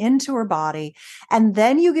head and into her body, and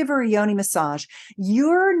then you give her a yoni massage,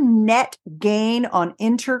 your net gain on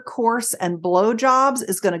intercourse and blowjobs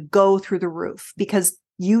is going to go through the roof, because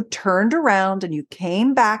you turned around and you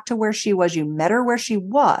came back to where she was. You met her where she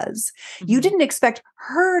was. You didn't expect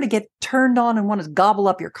her to get turned on and want to gobble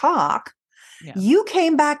up your cock. Yeah. You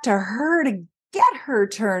came back to her to get her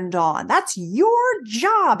turned on. That's your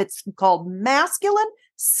job. It's called masculine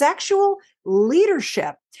sexual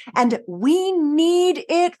leadership. And we need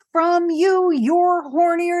it from you. You're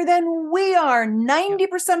hornier than we are.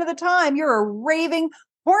 90% of the time, you're a raving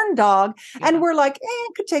horn dog. Yeah. And we're like,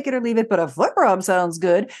 could take it or leave it, but a foot rub sounds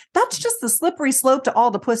good. That's just the slippery slope to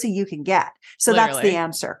all the pussy you can get. So Literally. That's the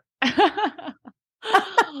answer.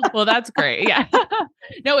 Well, that's great. Yeah.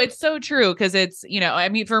 No, it's so true. Cause it's, I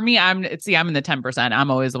mean, for me, I'm in the 10%.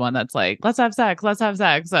 I'm always the one that's like, let's have sex.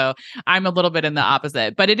 So I'm a little bit in the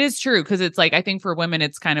opposite, but it is true. Cause it's like, I think for women,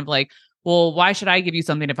 it's kind of like, well, why should I give you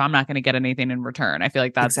something if I'm not going to get anything in return? I feel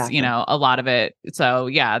like that's, Exactly. a lot of it. So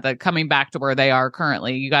yeah, the coming back to where they are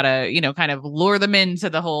currently, you got to, kind of lure them into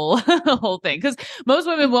the whole, whole thing. Cause most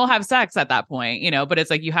women will have sex at that point, but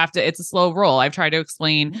it's like, it's a slow roll. I've tried to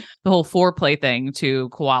explain the whole foreplay thing to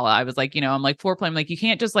Koala. I was like, I'm like foreplay. I'm like, you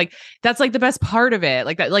can't just like, that's like the best part of it.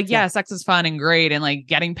 Like that, like, yeah, sex is fun and great. And like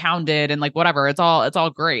getting pounded and like, whatever, it's all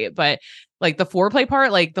great. But like the foreplay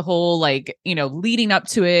part, like the whole, like, leading up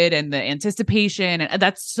to it and the anticipation. And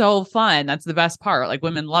that's so fun. That's the best part. Like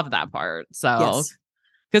women love that part. So,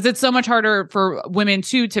 because it's so much harder for women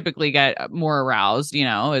to typically get more aroused,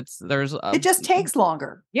 it just takes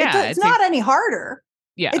longer. Yeah. It's not any harder.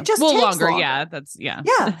 Yeah. It just takes longer. Yeah. That's, yeah.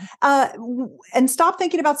 Yeah. And stop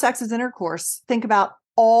thinking about sex as intercourse. Think about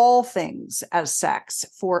all things as sex,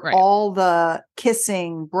 for all the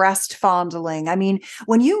kissing, breast fondling. I mean,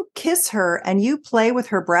 when you kiss her and you play with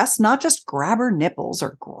her breasts, not just grab her nipples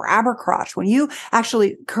or grab her crotch, when you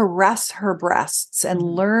actually caress her breasts and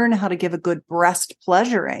learn how to give a good breast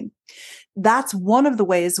pleasuring, that's one of the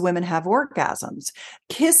ways women have orgasms.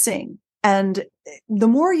 Kissing. And the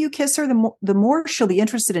more you kiss her, the more she'll be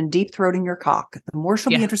interested in deep throating your cock. The more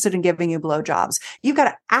she'll be interested in giving you blowjobs. You've got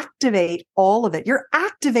to activate all of it. You're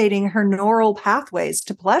activating her neural pathways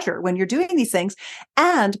to pleasure when you're doing these things.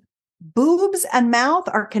 And boobs and mouth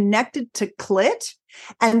are connected to clit.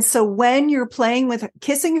 And so when you're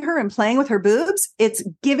kissing her and playing with her boobs, it's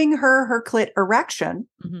giving her clit erection.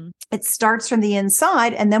 It starts from the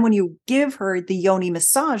inside. And then when you give her the yoni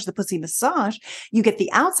massage, the pussy massage, you get the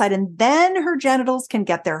outside, and then her genitals can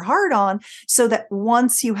get their hard on, so that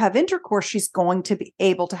once you have intercourse, she's going to be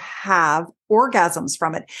able to have orgasms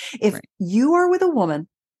from it. If you are with a woman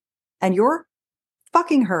and you're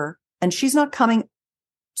fucking her and she's not coming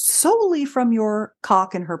solely from your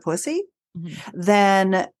cock and her pussy,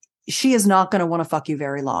 then she is not going to want to fuck you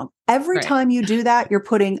very long. Every time you do that, you're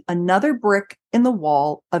putting another brick in the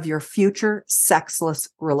wall of your future sexless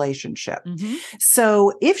relationship.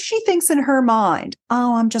 So if she thinks in her mind,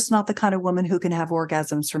 oh, I'm just not the kind of woman who can have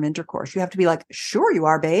orgasms from intercourse, you have to be like, sure you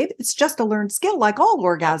are, babe. It's just a learned skill like all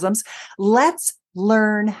orgasms. Let's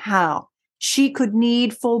learn how. She could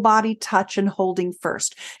need full body touch and holding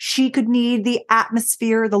first. She could need the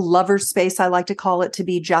atmosphere, the lover space, I like to call it, to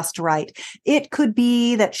be just right. It could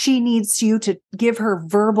be that she needs you to give her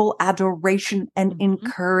verbal adoration and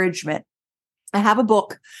encouragement. I have a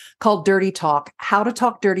book called Dirty Talk, How to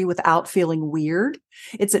Talk Dirty Without Feeling Weird.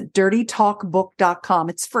 It's at dirtytalkbook.com.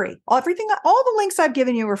 It's free. All the links I've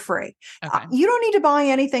given you are free. You don't need to buy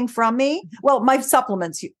anything from me. Well, my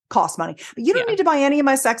supplements cost money, but you don't need to buy any of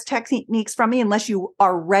my sex techniques from me unless you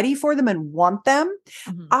are ready for them and want them.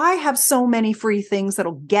 I have so many free things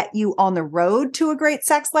that'll get you on the road to a great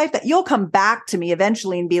sex life that you'll come back to me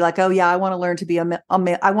eventually and be like, oh yeah, I want to learn to be a male.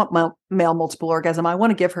 I want male multiple orgasm. I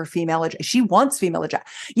want to give her female. She wants female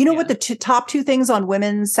ejaculation. You know what the top two things on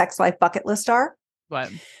women's sex life bucket list are? What?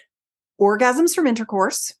 Orgasms from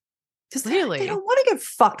intercourse. Really? They don't want to get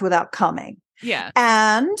fucked without coming. Yeah.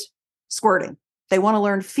 And squirting. They want to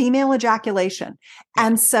learn female ejaculation.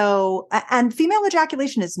 And so, and female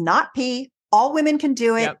ejaculation is not pee. All women can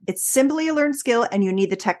do it. It's simply a learned skill, and you need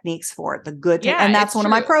the techniques for it. And that's one of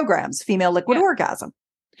my programs, Female Liquid Orgasm.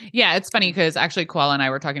 Yeah, it's funny because actually Koala and I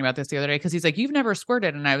were talking about this the other day, because he's like, you've never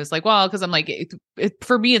squirted. And I was like, well, because I'm like,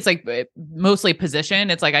 for me, it's like mostly position.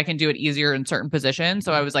 It's like I can do it easier in certain positions.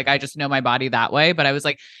 So I was like, I just know my body that way. But I was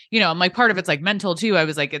like, I'm like, part of it's like mental too. I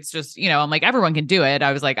was like, it's just, I'm like, everyone can do it.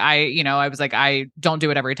 I was like, I don't do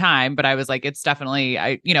it every time. But I was like, it's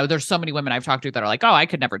definitely, there's so many women I've talked to that are like, oh, I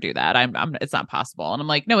could never do that. It's not possible. And I'm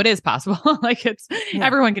like, no, it is possible. Like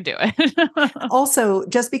everyone can do it. Also,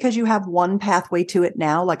 just because you have one pathway to it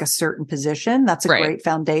now, like a certain position, that's a great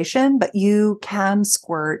foundation, but you can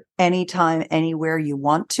squirt anytime, anywhere you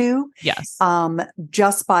want to. Yes.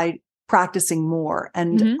 Just by practicing more.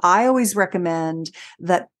 And I always recommend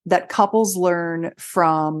that couples learn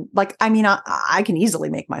from, like, I mean, I can easily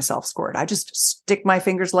make myself squirt. I just stick my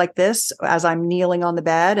fingers like this as I'm kneeling on the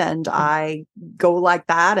bed, and I go like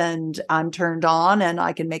that, and I'm turned on, and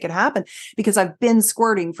I can make it happen because I've been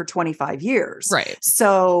squirting for 25 years. Right.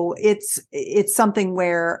 So it's something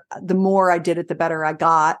where the more I did it, the better I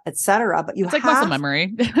got, etc. But it's like muscle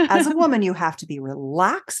memory. As a woman, you have to be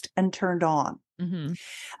relaxed and turned on.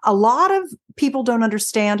 A lot of people don't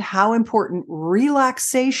understand how important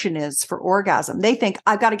relaxation is for orgasm. They think,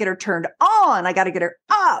 I've got to get her turned on. I got to get her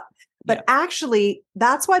up. But actually,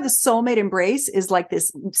 that's why the soulmate embrace is like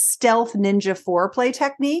this stealth ninja foreplay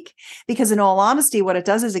technique. Because in all honesty, what it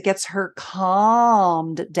does is it gets her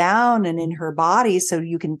calmed down and in her body so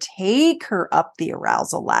you can take her up the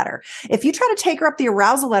arousal ladder. If you try to take her up the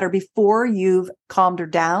arousal ladder before you've calmed her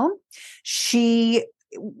down, she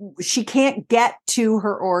can't get to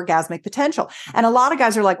her orgasmic potential. And a lot of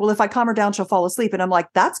guys are like, well, if I calm her down, she'll fall asleep. And I'm like,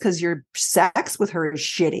 that's because your sex with her is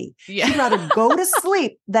shitty. Yeah. She'd rather go to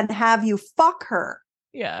sleep than have you fuck her.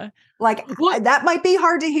 Yeah. Like that might be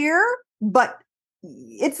hard to hear, but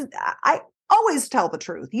I always tell the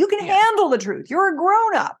truth. You can handle the truth. You're a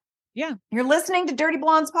grown up. Yeah. You're listening to Dirty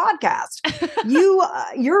Blonde's podcast.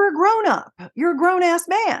 You're a grown up. You're a grown ass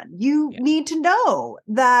man. You need to know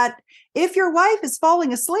that if your wife is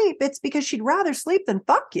falling asleep, it's because she'd rather sleep than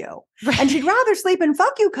fuck you. Right. And she'd rather sleep and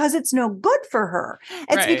fuck you because it's no good for her.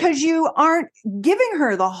 It's because you aren't giving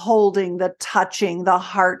her the holding, the touching, the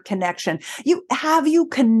heart connection. Have you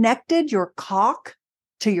connected your cock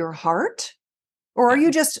to your heart? Or are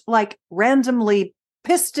you just like randomly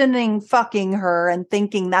pistoning fucking her and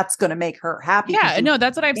thinking that's going to make her happy? Yeah, no,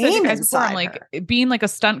 that's what I've said to guys before. I'm like, being like a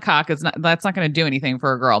stunt cock that's not going to do anything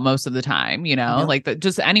for a girl most of the time, you know? Like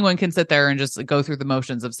just anyone can sit there and just go through the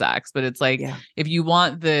motions of sex, but it's like if you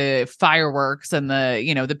want the fireworks and the,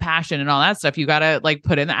 you know, the passion and all that stuff, you got to like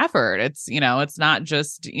put in the effort. It's, you know, it's not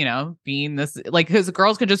just, you know, being this, like, because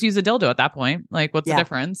girls could just use a dildo at that point. Like, what's the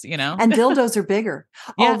difference, you know? And dildos are bigger.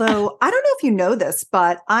 Although I don't know if you know this,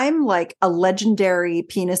 but I'm like a legendary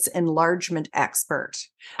penis enlargement expert.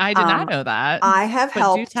 I did not know that. I have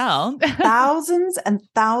helped thousands and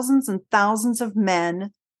thousands and thousands of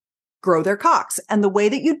men grow their cocks. And the way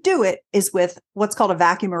that you do it is with what's called a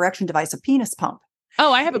vacuum erection device, a penis pump.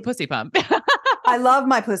 Oh, I have a pussy pump. I love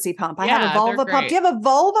my pussy pump. I have a vulva pump. Do you have a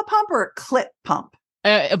vulva pump or a clit pump?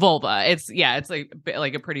 A vulva. It's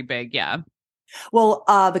like a pretty big, Well,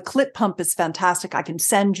 the clit pump is fantastic. I can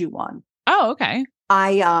send you one. Oh, okay.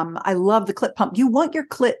 I love the clit pump. You want your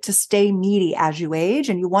clit to stay meaty as you age,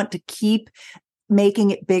 and you want to keep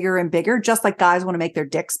making it bigger and bigger, just like guys want to make their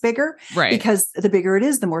dicks bigger. Right. Because the bigger it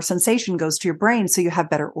is, the more sensation goes to your brain. So you have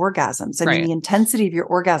better orgasms. I mean, the intensity of your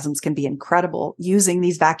orgasms can be incredible using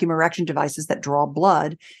these vacuum erection devices that draw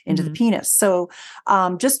blood into the penis. So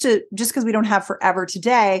just because we don't have forever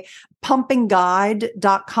today,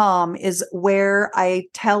 pumpingguide.com is where I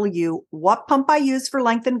tell you what pump I use for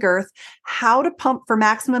length and girth, how to pump for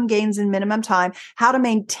maximum gains in minimum time, how to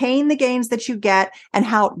maintain the gains that you get, and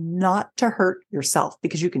how not to hurt yourself,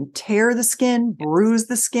 because you can tear the skin, bruise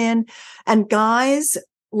the skin, and guys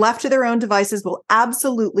left to their own devices will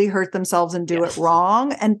absolutely hurt themselves and do it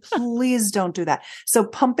wrong. And please don't do that. So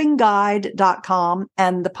pumpingguide.com,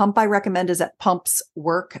 and the pump I recommend is at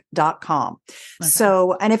pumpswork.com. Okay.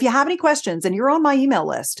 So, and if you have any questions and you're on my email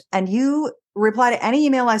list and you reply to any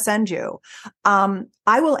email I send you,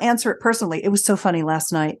 I will answer it personally. It was so funny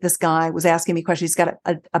last night. This guy was asking me questions. He's got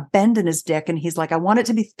a bend in his dick, and he's like, I want it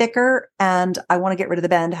to be thicker and I want to get rid of the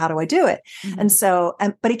bend. How do I do it? And so,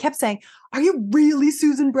 but he kept saying, are you really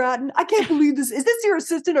Susan Bratton? I can't believe this. Is this your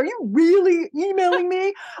assistant? Are you really emailing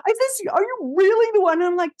me? Are you really the one? And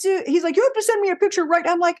I'm like, dude, he's like, you have to send me a picture right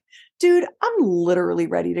now. I'm like, dude, I'm literally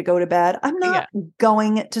ready to go to bed. I'm not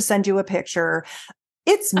going to send you a picture.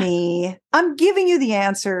 It's me. I'm giving you the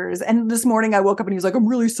answers. And this morning I woke up and he was like, I'm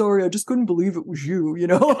really sorry. I just couldn't believe it was you, you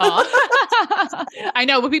know? I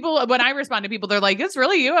know, but when I respond to people, they're like, it's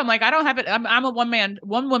really you. I'm like, I don't have it. I'm a one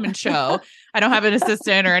woman show. I don't have an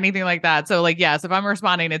assistant or anything like that. So like, yes, if I'm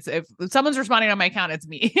responding, if someone's responding on my account, it's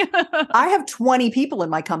me. I have 20 people in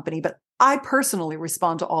my company, but I personally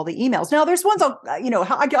respond to all the emails. Now there's ones, I don't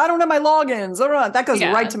have my logins. That goes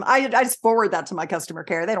right to I just forward that to my customer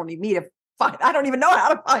care. They don't need me to I don't even know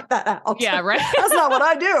how to find that out. Yeah, right. That's not what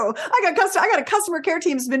I do. I got a customer care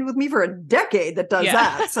team that's been with me for a decade that does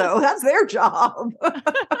that. So that's their job.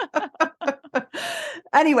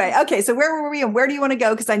 Anyway, okay. So where were we and where do you want to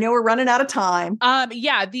go? Because I know we're running out of time.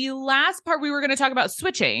 The last part we were going to talk about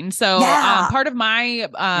switching. So part of my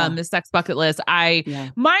the sex bucket list,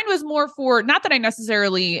 mine was more for, not that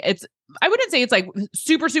I wouldn't say it's like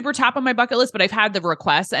super, super top on my bucket list, but I've had the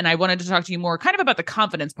request and I wanted to talk to you more kind of about the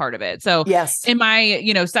confidence part of it. So in my,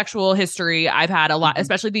 sexual history, I've had a lot,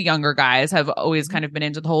 especially the younger guys have always kind of been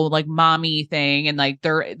into the whole like mommy thing. And like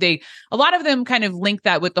a lot of them kind of link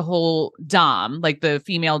that with the whole dom, like the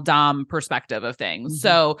female dom perspective of things.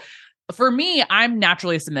 So for me, I'm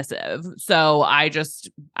naturally submissive. So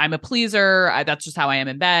I'm a pleaser. That's just how I am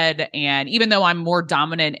in bed. And even though I'm more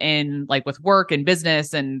dominant in like with work and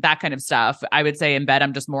business and that kind of stuff, I would say in bed,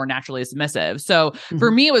 I'm just more naturally submissive. So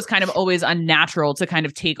for me, it was kind of always unnatural to kind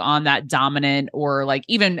of take on that dominant or like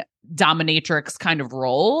even dominatrix kind of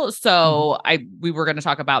role. So we were going to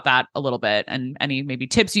talk about that a little bit, and any maybe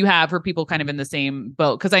tips you have for people kind of in the same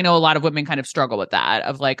boat. Cause I know a lot of women kind of struggle with that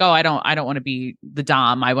of like, oh, I don't want to be the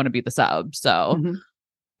dom. I want to be the sub. So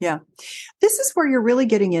yeah, this is where you're really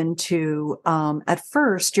getting into, at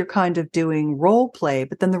first you're kind of doing role play,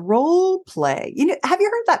 but then the role play, have you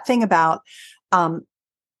heard that thing about,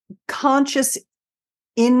 conscious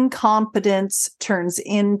incompetence turns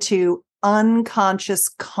into unconscious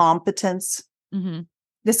competence?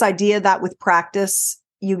 This idea that with practice,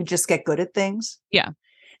 you just get good at things. Yeah.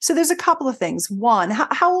 So there's a couple of things. One,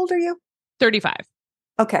 how old are you? 35.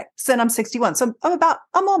 Okay. So then I'm 61. So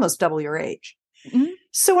I'm almost double your age.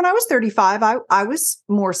 So when I was 35, I was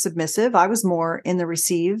more submissive. I was more in the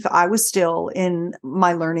receive. I was still in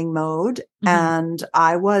my learning mode. And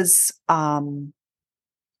I was,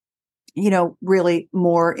 really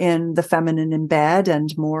more in the feminine in bed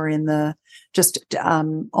and more in the just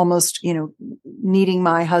almost, needing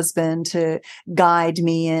my husband to guide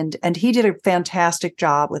me. And he did a fantastic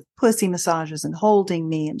job with pussy massages and holding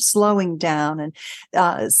me and slowing down and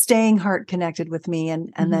staying heart connected with me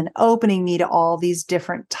and then opening me to all these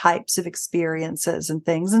different types of experiences and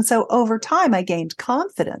things. And so over time, I gained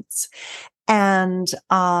confidence, and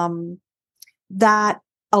that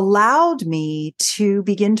allowed me to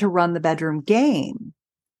begin to run the bedroom game.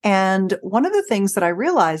 And one of the things that I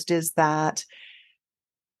realized is that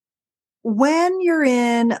when you're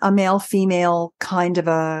in a male-female kind of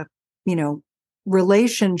a,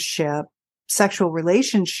 relationship, sexual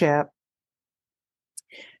relationship,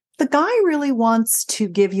 the guy really wants to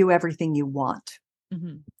give you everything you want.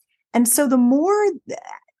 And so the more,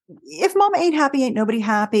 if mama ain't happy, ain't nobody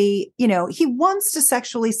happy, he wants to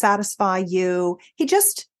sexually satisfy you.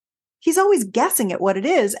 He's always guessing at what it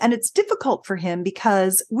is. And it's difficult for him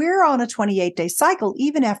because we're on a 28-day cycle,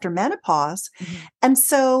 even after menopause. And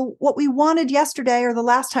so what we wanted yesterday or the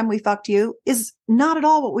last time we fucked you is not at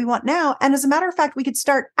all what we want now. And as a matter of fact, we could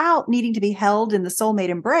start out needing to be held in the soulmate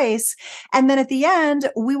embrace. And then at the end,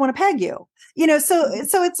 we want to peg you, so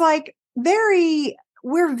it's like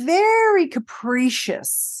we're very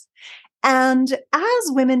capricious. And as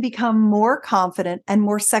women become more confident and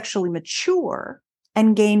more sexually mature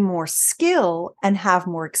and gain more skill and have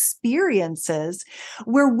more experiences,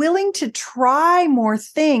 we're willing to try more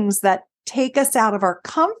things that take us out of our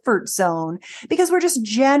comfort zone because we're just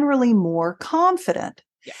generally more confident.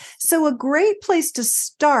 So a great place to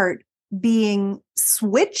start being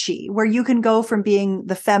switchy, where you can go from being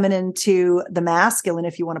the feminine to the masculine,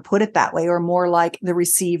 if you want to put it that way, or more like the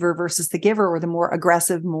receiver versus the giver, or the more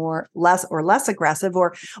aggressive, less aggressive,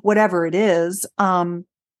 or whatever it is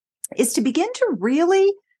to begin to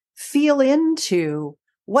really feel into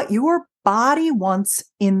what your body wants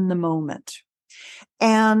in the moment.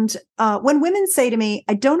 And when women say to me,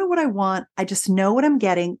 I don't know what I want, I just know what I'm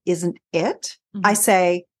getting, isn't it? I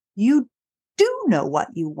say, you do know what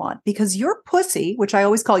you want, because your pussy, which I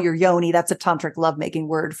always call your yoni, that's a tantric lovemaking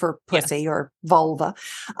word for pussy or vulva.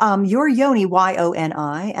 Your yoni,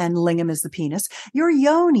 Y-O-N-I, and lingam is the penis. Your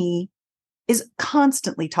yoni is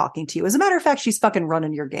constantly talking to you. As a matter of fact, she's fucking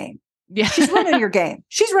running your game. Yeah. She's running your game.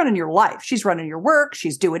 She's running your life. She's running your work.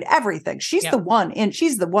 She's doing everything. She's the one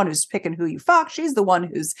she's the one who's picking who you fuck. She's the one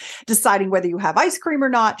who's deciding whether you have ice cream or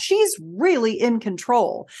not. She's really in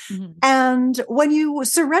control. And when you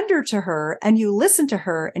surrender to her and you listen to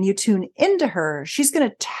her and you tune into her, she's going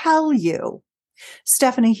to tell you,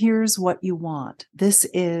 Stephanie, here's what you want. This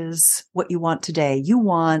is what you want today. You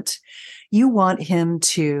want him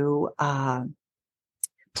to,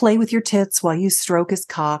 play with your tits while you stroke his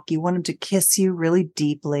cock. You want him to kiss you really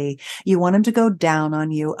deeply. You want him to go down on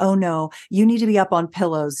you. Oh no, you need to be up on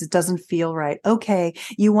pillows. It doesn't feel right. Okay.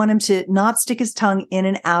 You want him to not stick his tongue in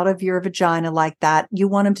and out of your vagina like that. You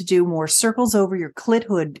want him to do more circles over your clit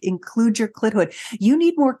hood, include your clit hood. You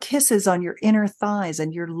need more kisses on your inner thighs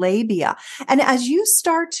and your labia. And as you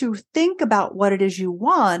start to think about what it is you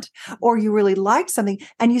want, or you really like something,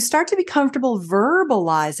 and you start to be comfortable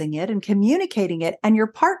verbalizing it and communicating it, and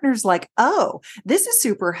your partner's like, oh, this is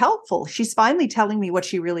super helpful. She's finally telling me what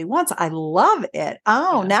she really wants. I love it.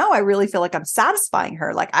 Oh, now I really feel like I'm satisfying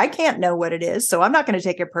her. Like, I can't know what it is, so I'm not going to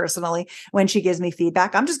take it personally when she gives me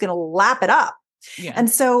feedback. I'm just going to lap it up.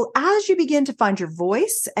 And so as you begin to find your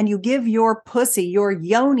voice and you give your pussy, your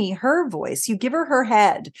yoni, her voice, you give her her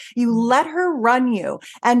head, you let her run you,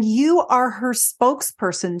 and you are her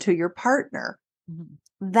spokesperson to your partner.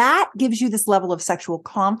 That gives you this level of sexual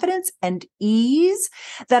confidence and ease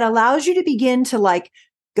that allows you to begin to like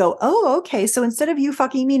go, oh, okay. So instead of you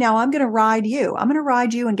fucking me now, I'm going to ride you. I'm going to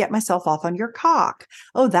ride you and get myself off on your cock.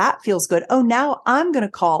 Oh, that feels good. Oh, now I'm going to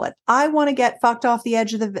call it. I want to get fucked off the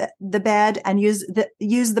edge of the bed and use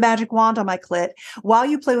the magic wand on my clit while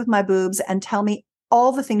you play with my boobs and tell me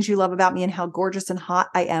all the things you love about me and how gorgeous and hot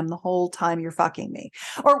I am the whole time you're fucking me,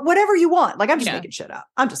 or whatever you want. Like, I'm just making shit up.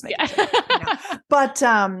 I'm just making shit up. You know? But,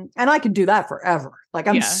 and I can do that forever. Like,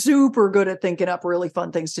 I'm super good at thinking up really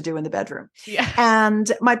fun things to do in the bedroom. Yeah. And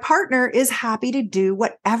my partner is happy to do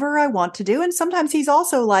whatever I want to do. And sometimes he's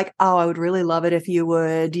also like, oh, I would really love it if you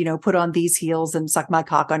would, put on these heels and suck my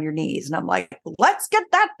cock on your knees. And I'm like, let's get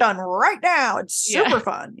that done right now. It's super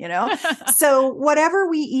fun, So whatever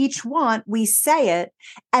we each want, we say it.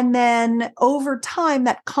 And then over time,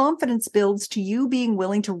 that confidence builds to you being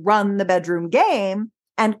willing to run the bedroom game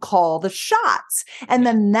and call the shots. And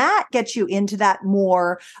then that gets you into that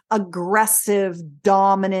more aggressive,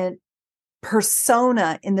 dominant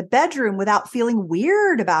persona in the bedroom without feeling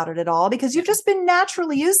weird about it at all, because you've just been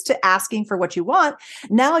naturally used to asking for what you want.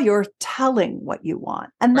 Now you're telling what you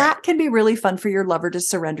want. And that can be really fun for your lover to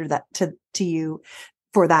surrender that to you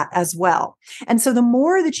for that as well. And so the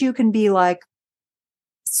more that you can be like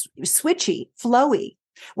switchy, flowy,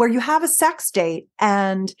 where you have a sex date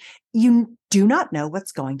and you do not know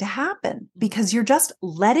what's going to happen because you're just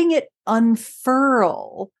letting it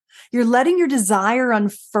unfurl. You're letting your desire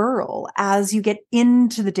unfurl as you get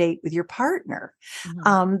into the date with your partner.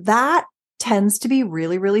 Mm-hmm. That tends to be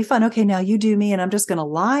really, really fun. Okay, now you do me and I'm just going to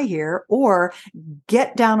lie here, or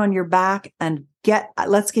get down on your back and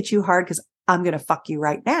let's get you hard because I'm going to fuck you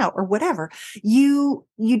right now, or whatever. You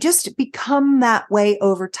just become that way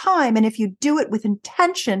over time. And if you do it with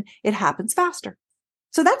intention, it happens faster.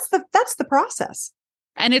 So that's the process.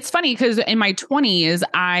 And it's funny because in my 20s,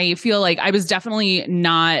 I feel like I was definitely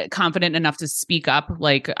not confident enough to speak up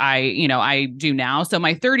like I do now. So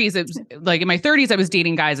my 30s, it was like in my 30s, I was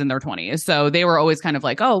dating guys in their 20s. So they were always kind of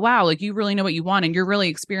like, oh, wow, like you really know what you want and you're really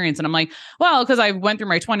experienced. And I'm like, well, because I went through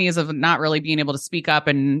my 20s of not really being able to speak up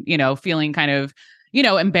and, feeling kind of,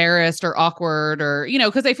 embarrassed or awkward or,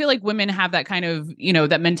 because I feel like women have that kind of,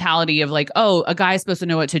 that mentality of like, oh, a guy's supposed to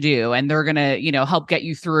know what to do and they're going to, help get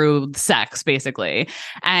you through sex, basically.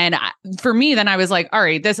 And for me, then I was like, all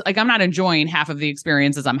right, I'm not enjoying half of the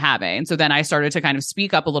experiences I'm having. So then I started to kind of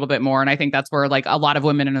speak up a little bit more. And I think that's where like a lot of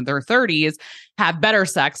women in their 30s have better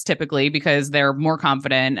sex typically because they're more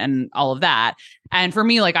confident and all of that. And for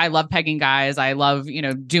me, like, I love pegging guys. I love,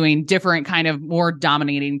 doing different kind of more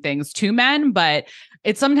dominating things to men, but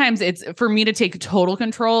sometimes it's for me to take total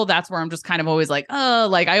control. That's where I'm just kind of always like, oh,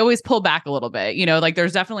 like I always pull back a little bit, like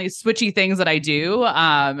there's definitely switchy things that I do.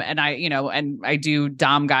 And I do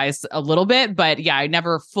dom guys a little bit, but yeah, I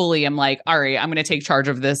never fully am like, all right, I'm going to take charge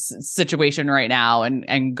of this situation right now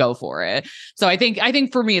and go for it. So I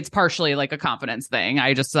think for me, it's partially like a confidence thing.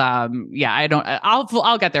 I just,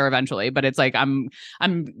 I'll get there eventually, but it's like, I'm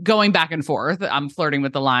going back and forth. I'm flirting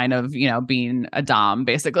with the line of, being a dom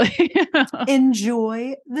basically.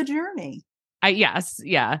 Enjoy the journey. Yes.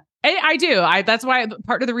 Yeah. I do. That's why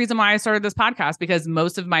part of the reason why I started this podcast, because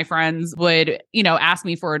most of my friends would, ask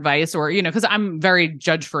me for advice or, because I'm very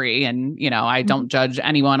judge free and, I don't judge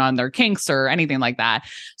anyone on their kinks or anything like that.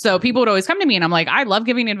 So people would always come to me and I'm like, I love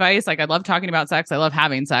giving advice. Like I love talking about sex. I love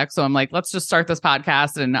having sex. So I'm like, let's just start this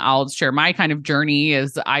podcast and I'll share my kind of journey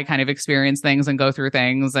as I kind of experience things and go through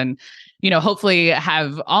things and, hopefully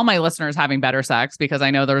have all my listeners having better sex, because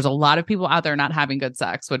I know there's a lot of people out there not having good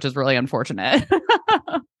sex, which is really unfortunate.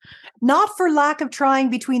 Not for lack of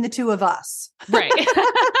trying between the two of us. Right.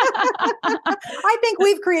 I think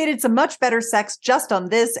we've created some much better sex just on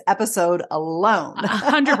this episode alone.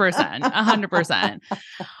 100%.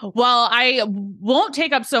 Well, I won't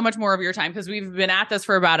take up so much more of your time because we've been at this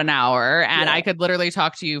for about an hour and I could literally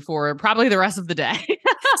talk to you for probably the rest of the day.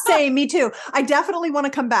 Same, me too. I definitely want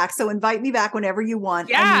to come back. So invite me back whenever you want.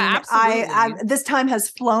 Yeah, absolutely. This time has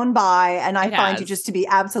flown by and I find you just to be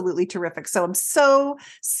absolutely terrific. So I'm so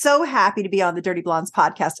happy to be on the Dirty Blondes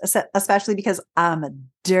podcast, especially because I'm a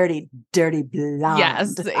dirty blonde.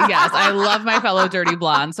 Yes. I love my fellow dirty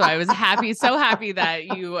blonde. So I was so happy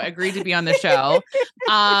that you agreed to be on the show.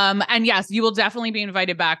 And yes, you will definitely be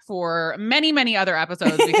invited back for many, many other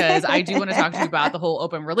episodes because I do want to talk to you about the whole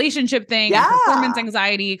open relationship thing and performance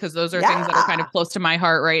anxiety, because those are things that are kind of close to my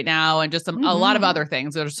heart right now, and just a lot of other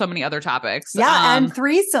things. There's so many other topics. Yeah. And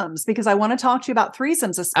threesomes, because I want to talk to you about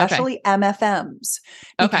threesomes, especially MFMs,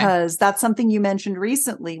 because that's something you mentioned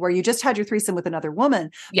recently where you just had your threesome with another woman.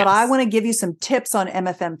 Yes. But I want to give you some tips on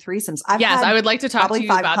MFM threesomes. I would like to talk to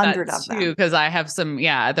you about that too, because I have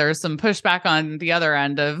there's some pushback on the other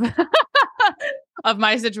end of of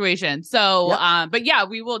my situation. So, but yeah,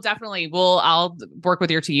 I'll work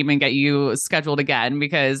with your team and get you scheduled again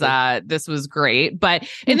because this was great. But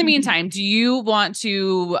in the meantime, do you want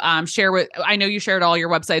to I know you shared all your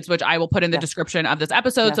websites, which I will put in the description of this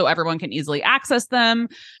episode so everyone can easily access them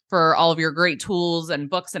for all of your great tools and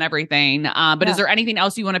books and everything. But is there anything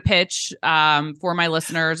else you want to pitch for my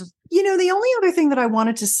listeners? The only other thing that I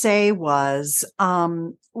wanted to say was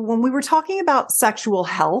when we were talking about sexual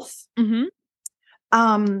health,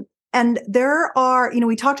 and there are,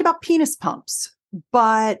 we talked about penis pumps,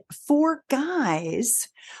 but for guys,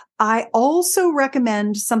 I also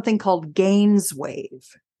recommend something called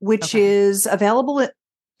Gainswave, which is available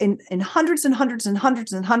in hundreds and hundreds and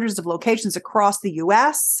hundreds and hundreds of locations across the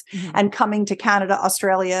US and coming to Canada,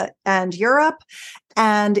 Australia, and Europe.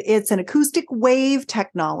 And it's an acoustic wave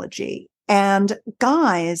technology. And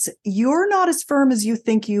guys, you're not as firm as you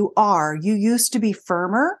think you are. You used to be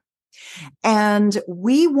firmer. And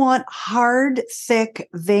we want hard, thick,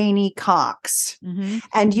 veiny cocks.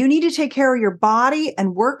 And you need to take care of your body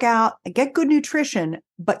and work out and get good nutrition,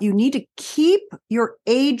 but you need to keep your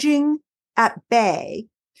aging at bay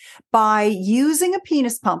by using a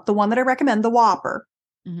penis pump, the one that I recommend, the Whopper,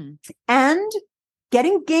 and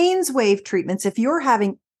getting Gainswave treatments. If you're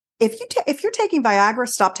taking Viagra,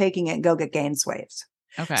 stop taking it and go get Gainswaves.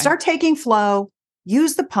 Okay. Start taking Flow,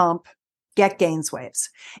 use the pump, get Gainswaves.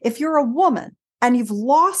 If you're a woman and you've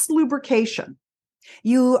lost lubrication,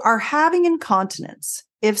 you are having incontinence,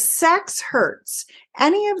 if sex hurts,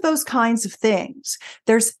 any of those kinds of things,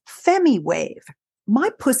 there's FemiWave.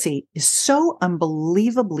 My pussy is so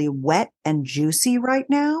unbelievably wet and juicy right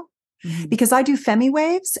now because I do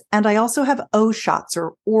FemiWaves and I also have O shots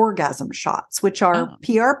or orgasm shots, which are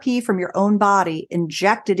PRP from your own body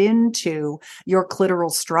injected into your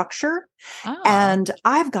clitoral structure. And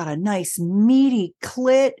I've got a nice meaty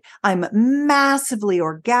clit. I'm massively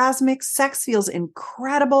orgasmic. Sex feels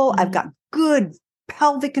incredible. I've got good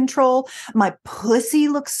pelvic control. My pussy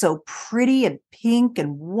looks so pretty and pink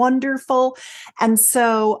and wonderful. And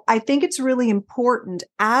so I think it's really important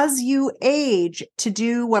as you age to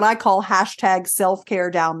do what I call hashtag self-care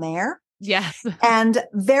down there. Yes. And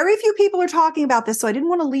very few people are talking about this. So I didn't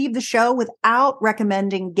want to leave the show without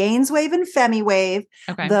recommending Gainswave and FemiWave,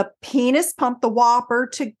 the penis pump, the Whopper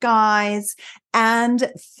to guys, and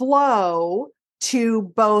Flow to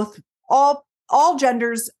both all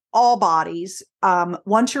genders, all bodies,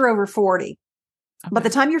 once you're over 40. By the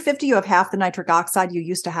time you're 50, you have half the nitric oxide you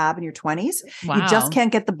used to have in your 20s. Wow. You just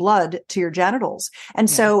can't get the blood to your genitals. And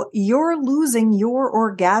so you're losing your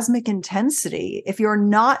orgasmic intensity if you're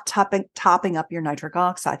not topping up your nitric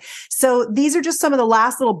oxide. So these are just some of the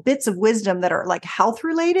last little bits of wisdom that are like health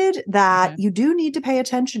related that you do need to pay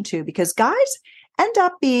attention to, because guys end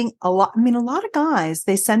up being a lot of guys,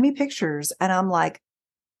 they send me pictures and I'm like,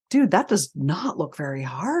 dude, that does not look very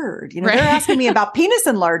hard. They're asking me about penis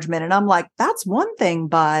enlargement. And I'm like, that's one thing,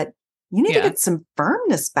 but you need to get some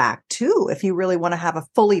firmness back too, if you really want to have a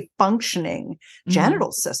fully functioning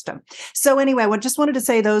genital system. So anyway, I just wanted to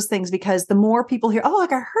say those things because the more people hear, I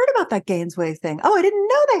heard about that Gainswave thing. I didn't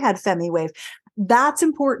know they had FemiWave. That's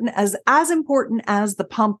important as important as the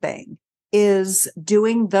pumping is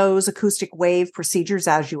doing those acoustic wave procedures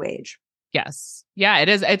as you age. Yes. Yeah, it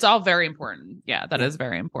is. It's all very important. Yeah, that is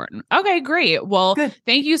very important. Okay, great. Well,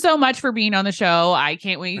 thank you so much for being on the show. I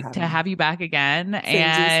can't wait to have you back again.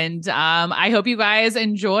 And I hope you guys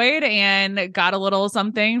enjoyed and got a little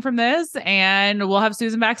something from this. And we'll have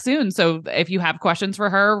Susan back soon. So if you have questions for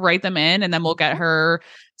her, write them in and then we'll get her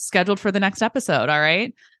scheduled for the next episode. All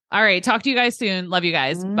right. All right. Talk to you guys soon. Love you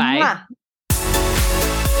guys. Bye.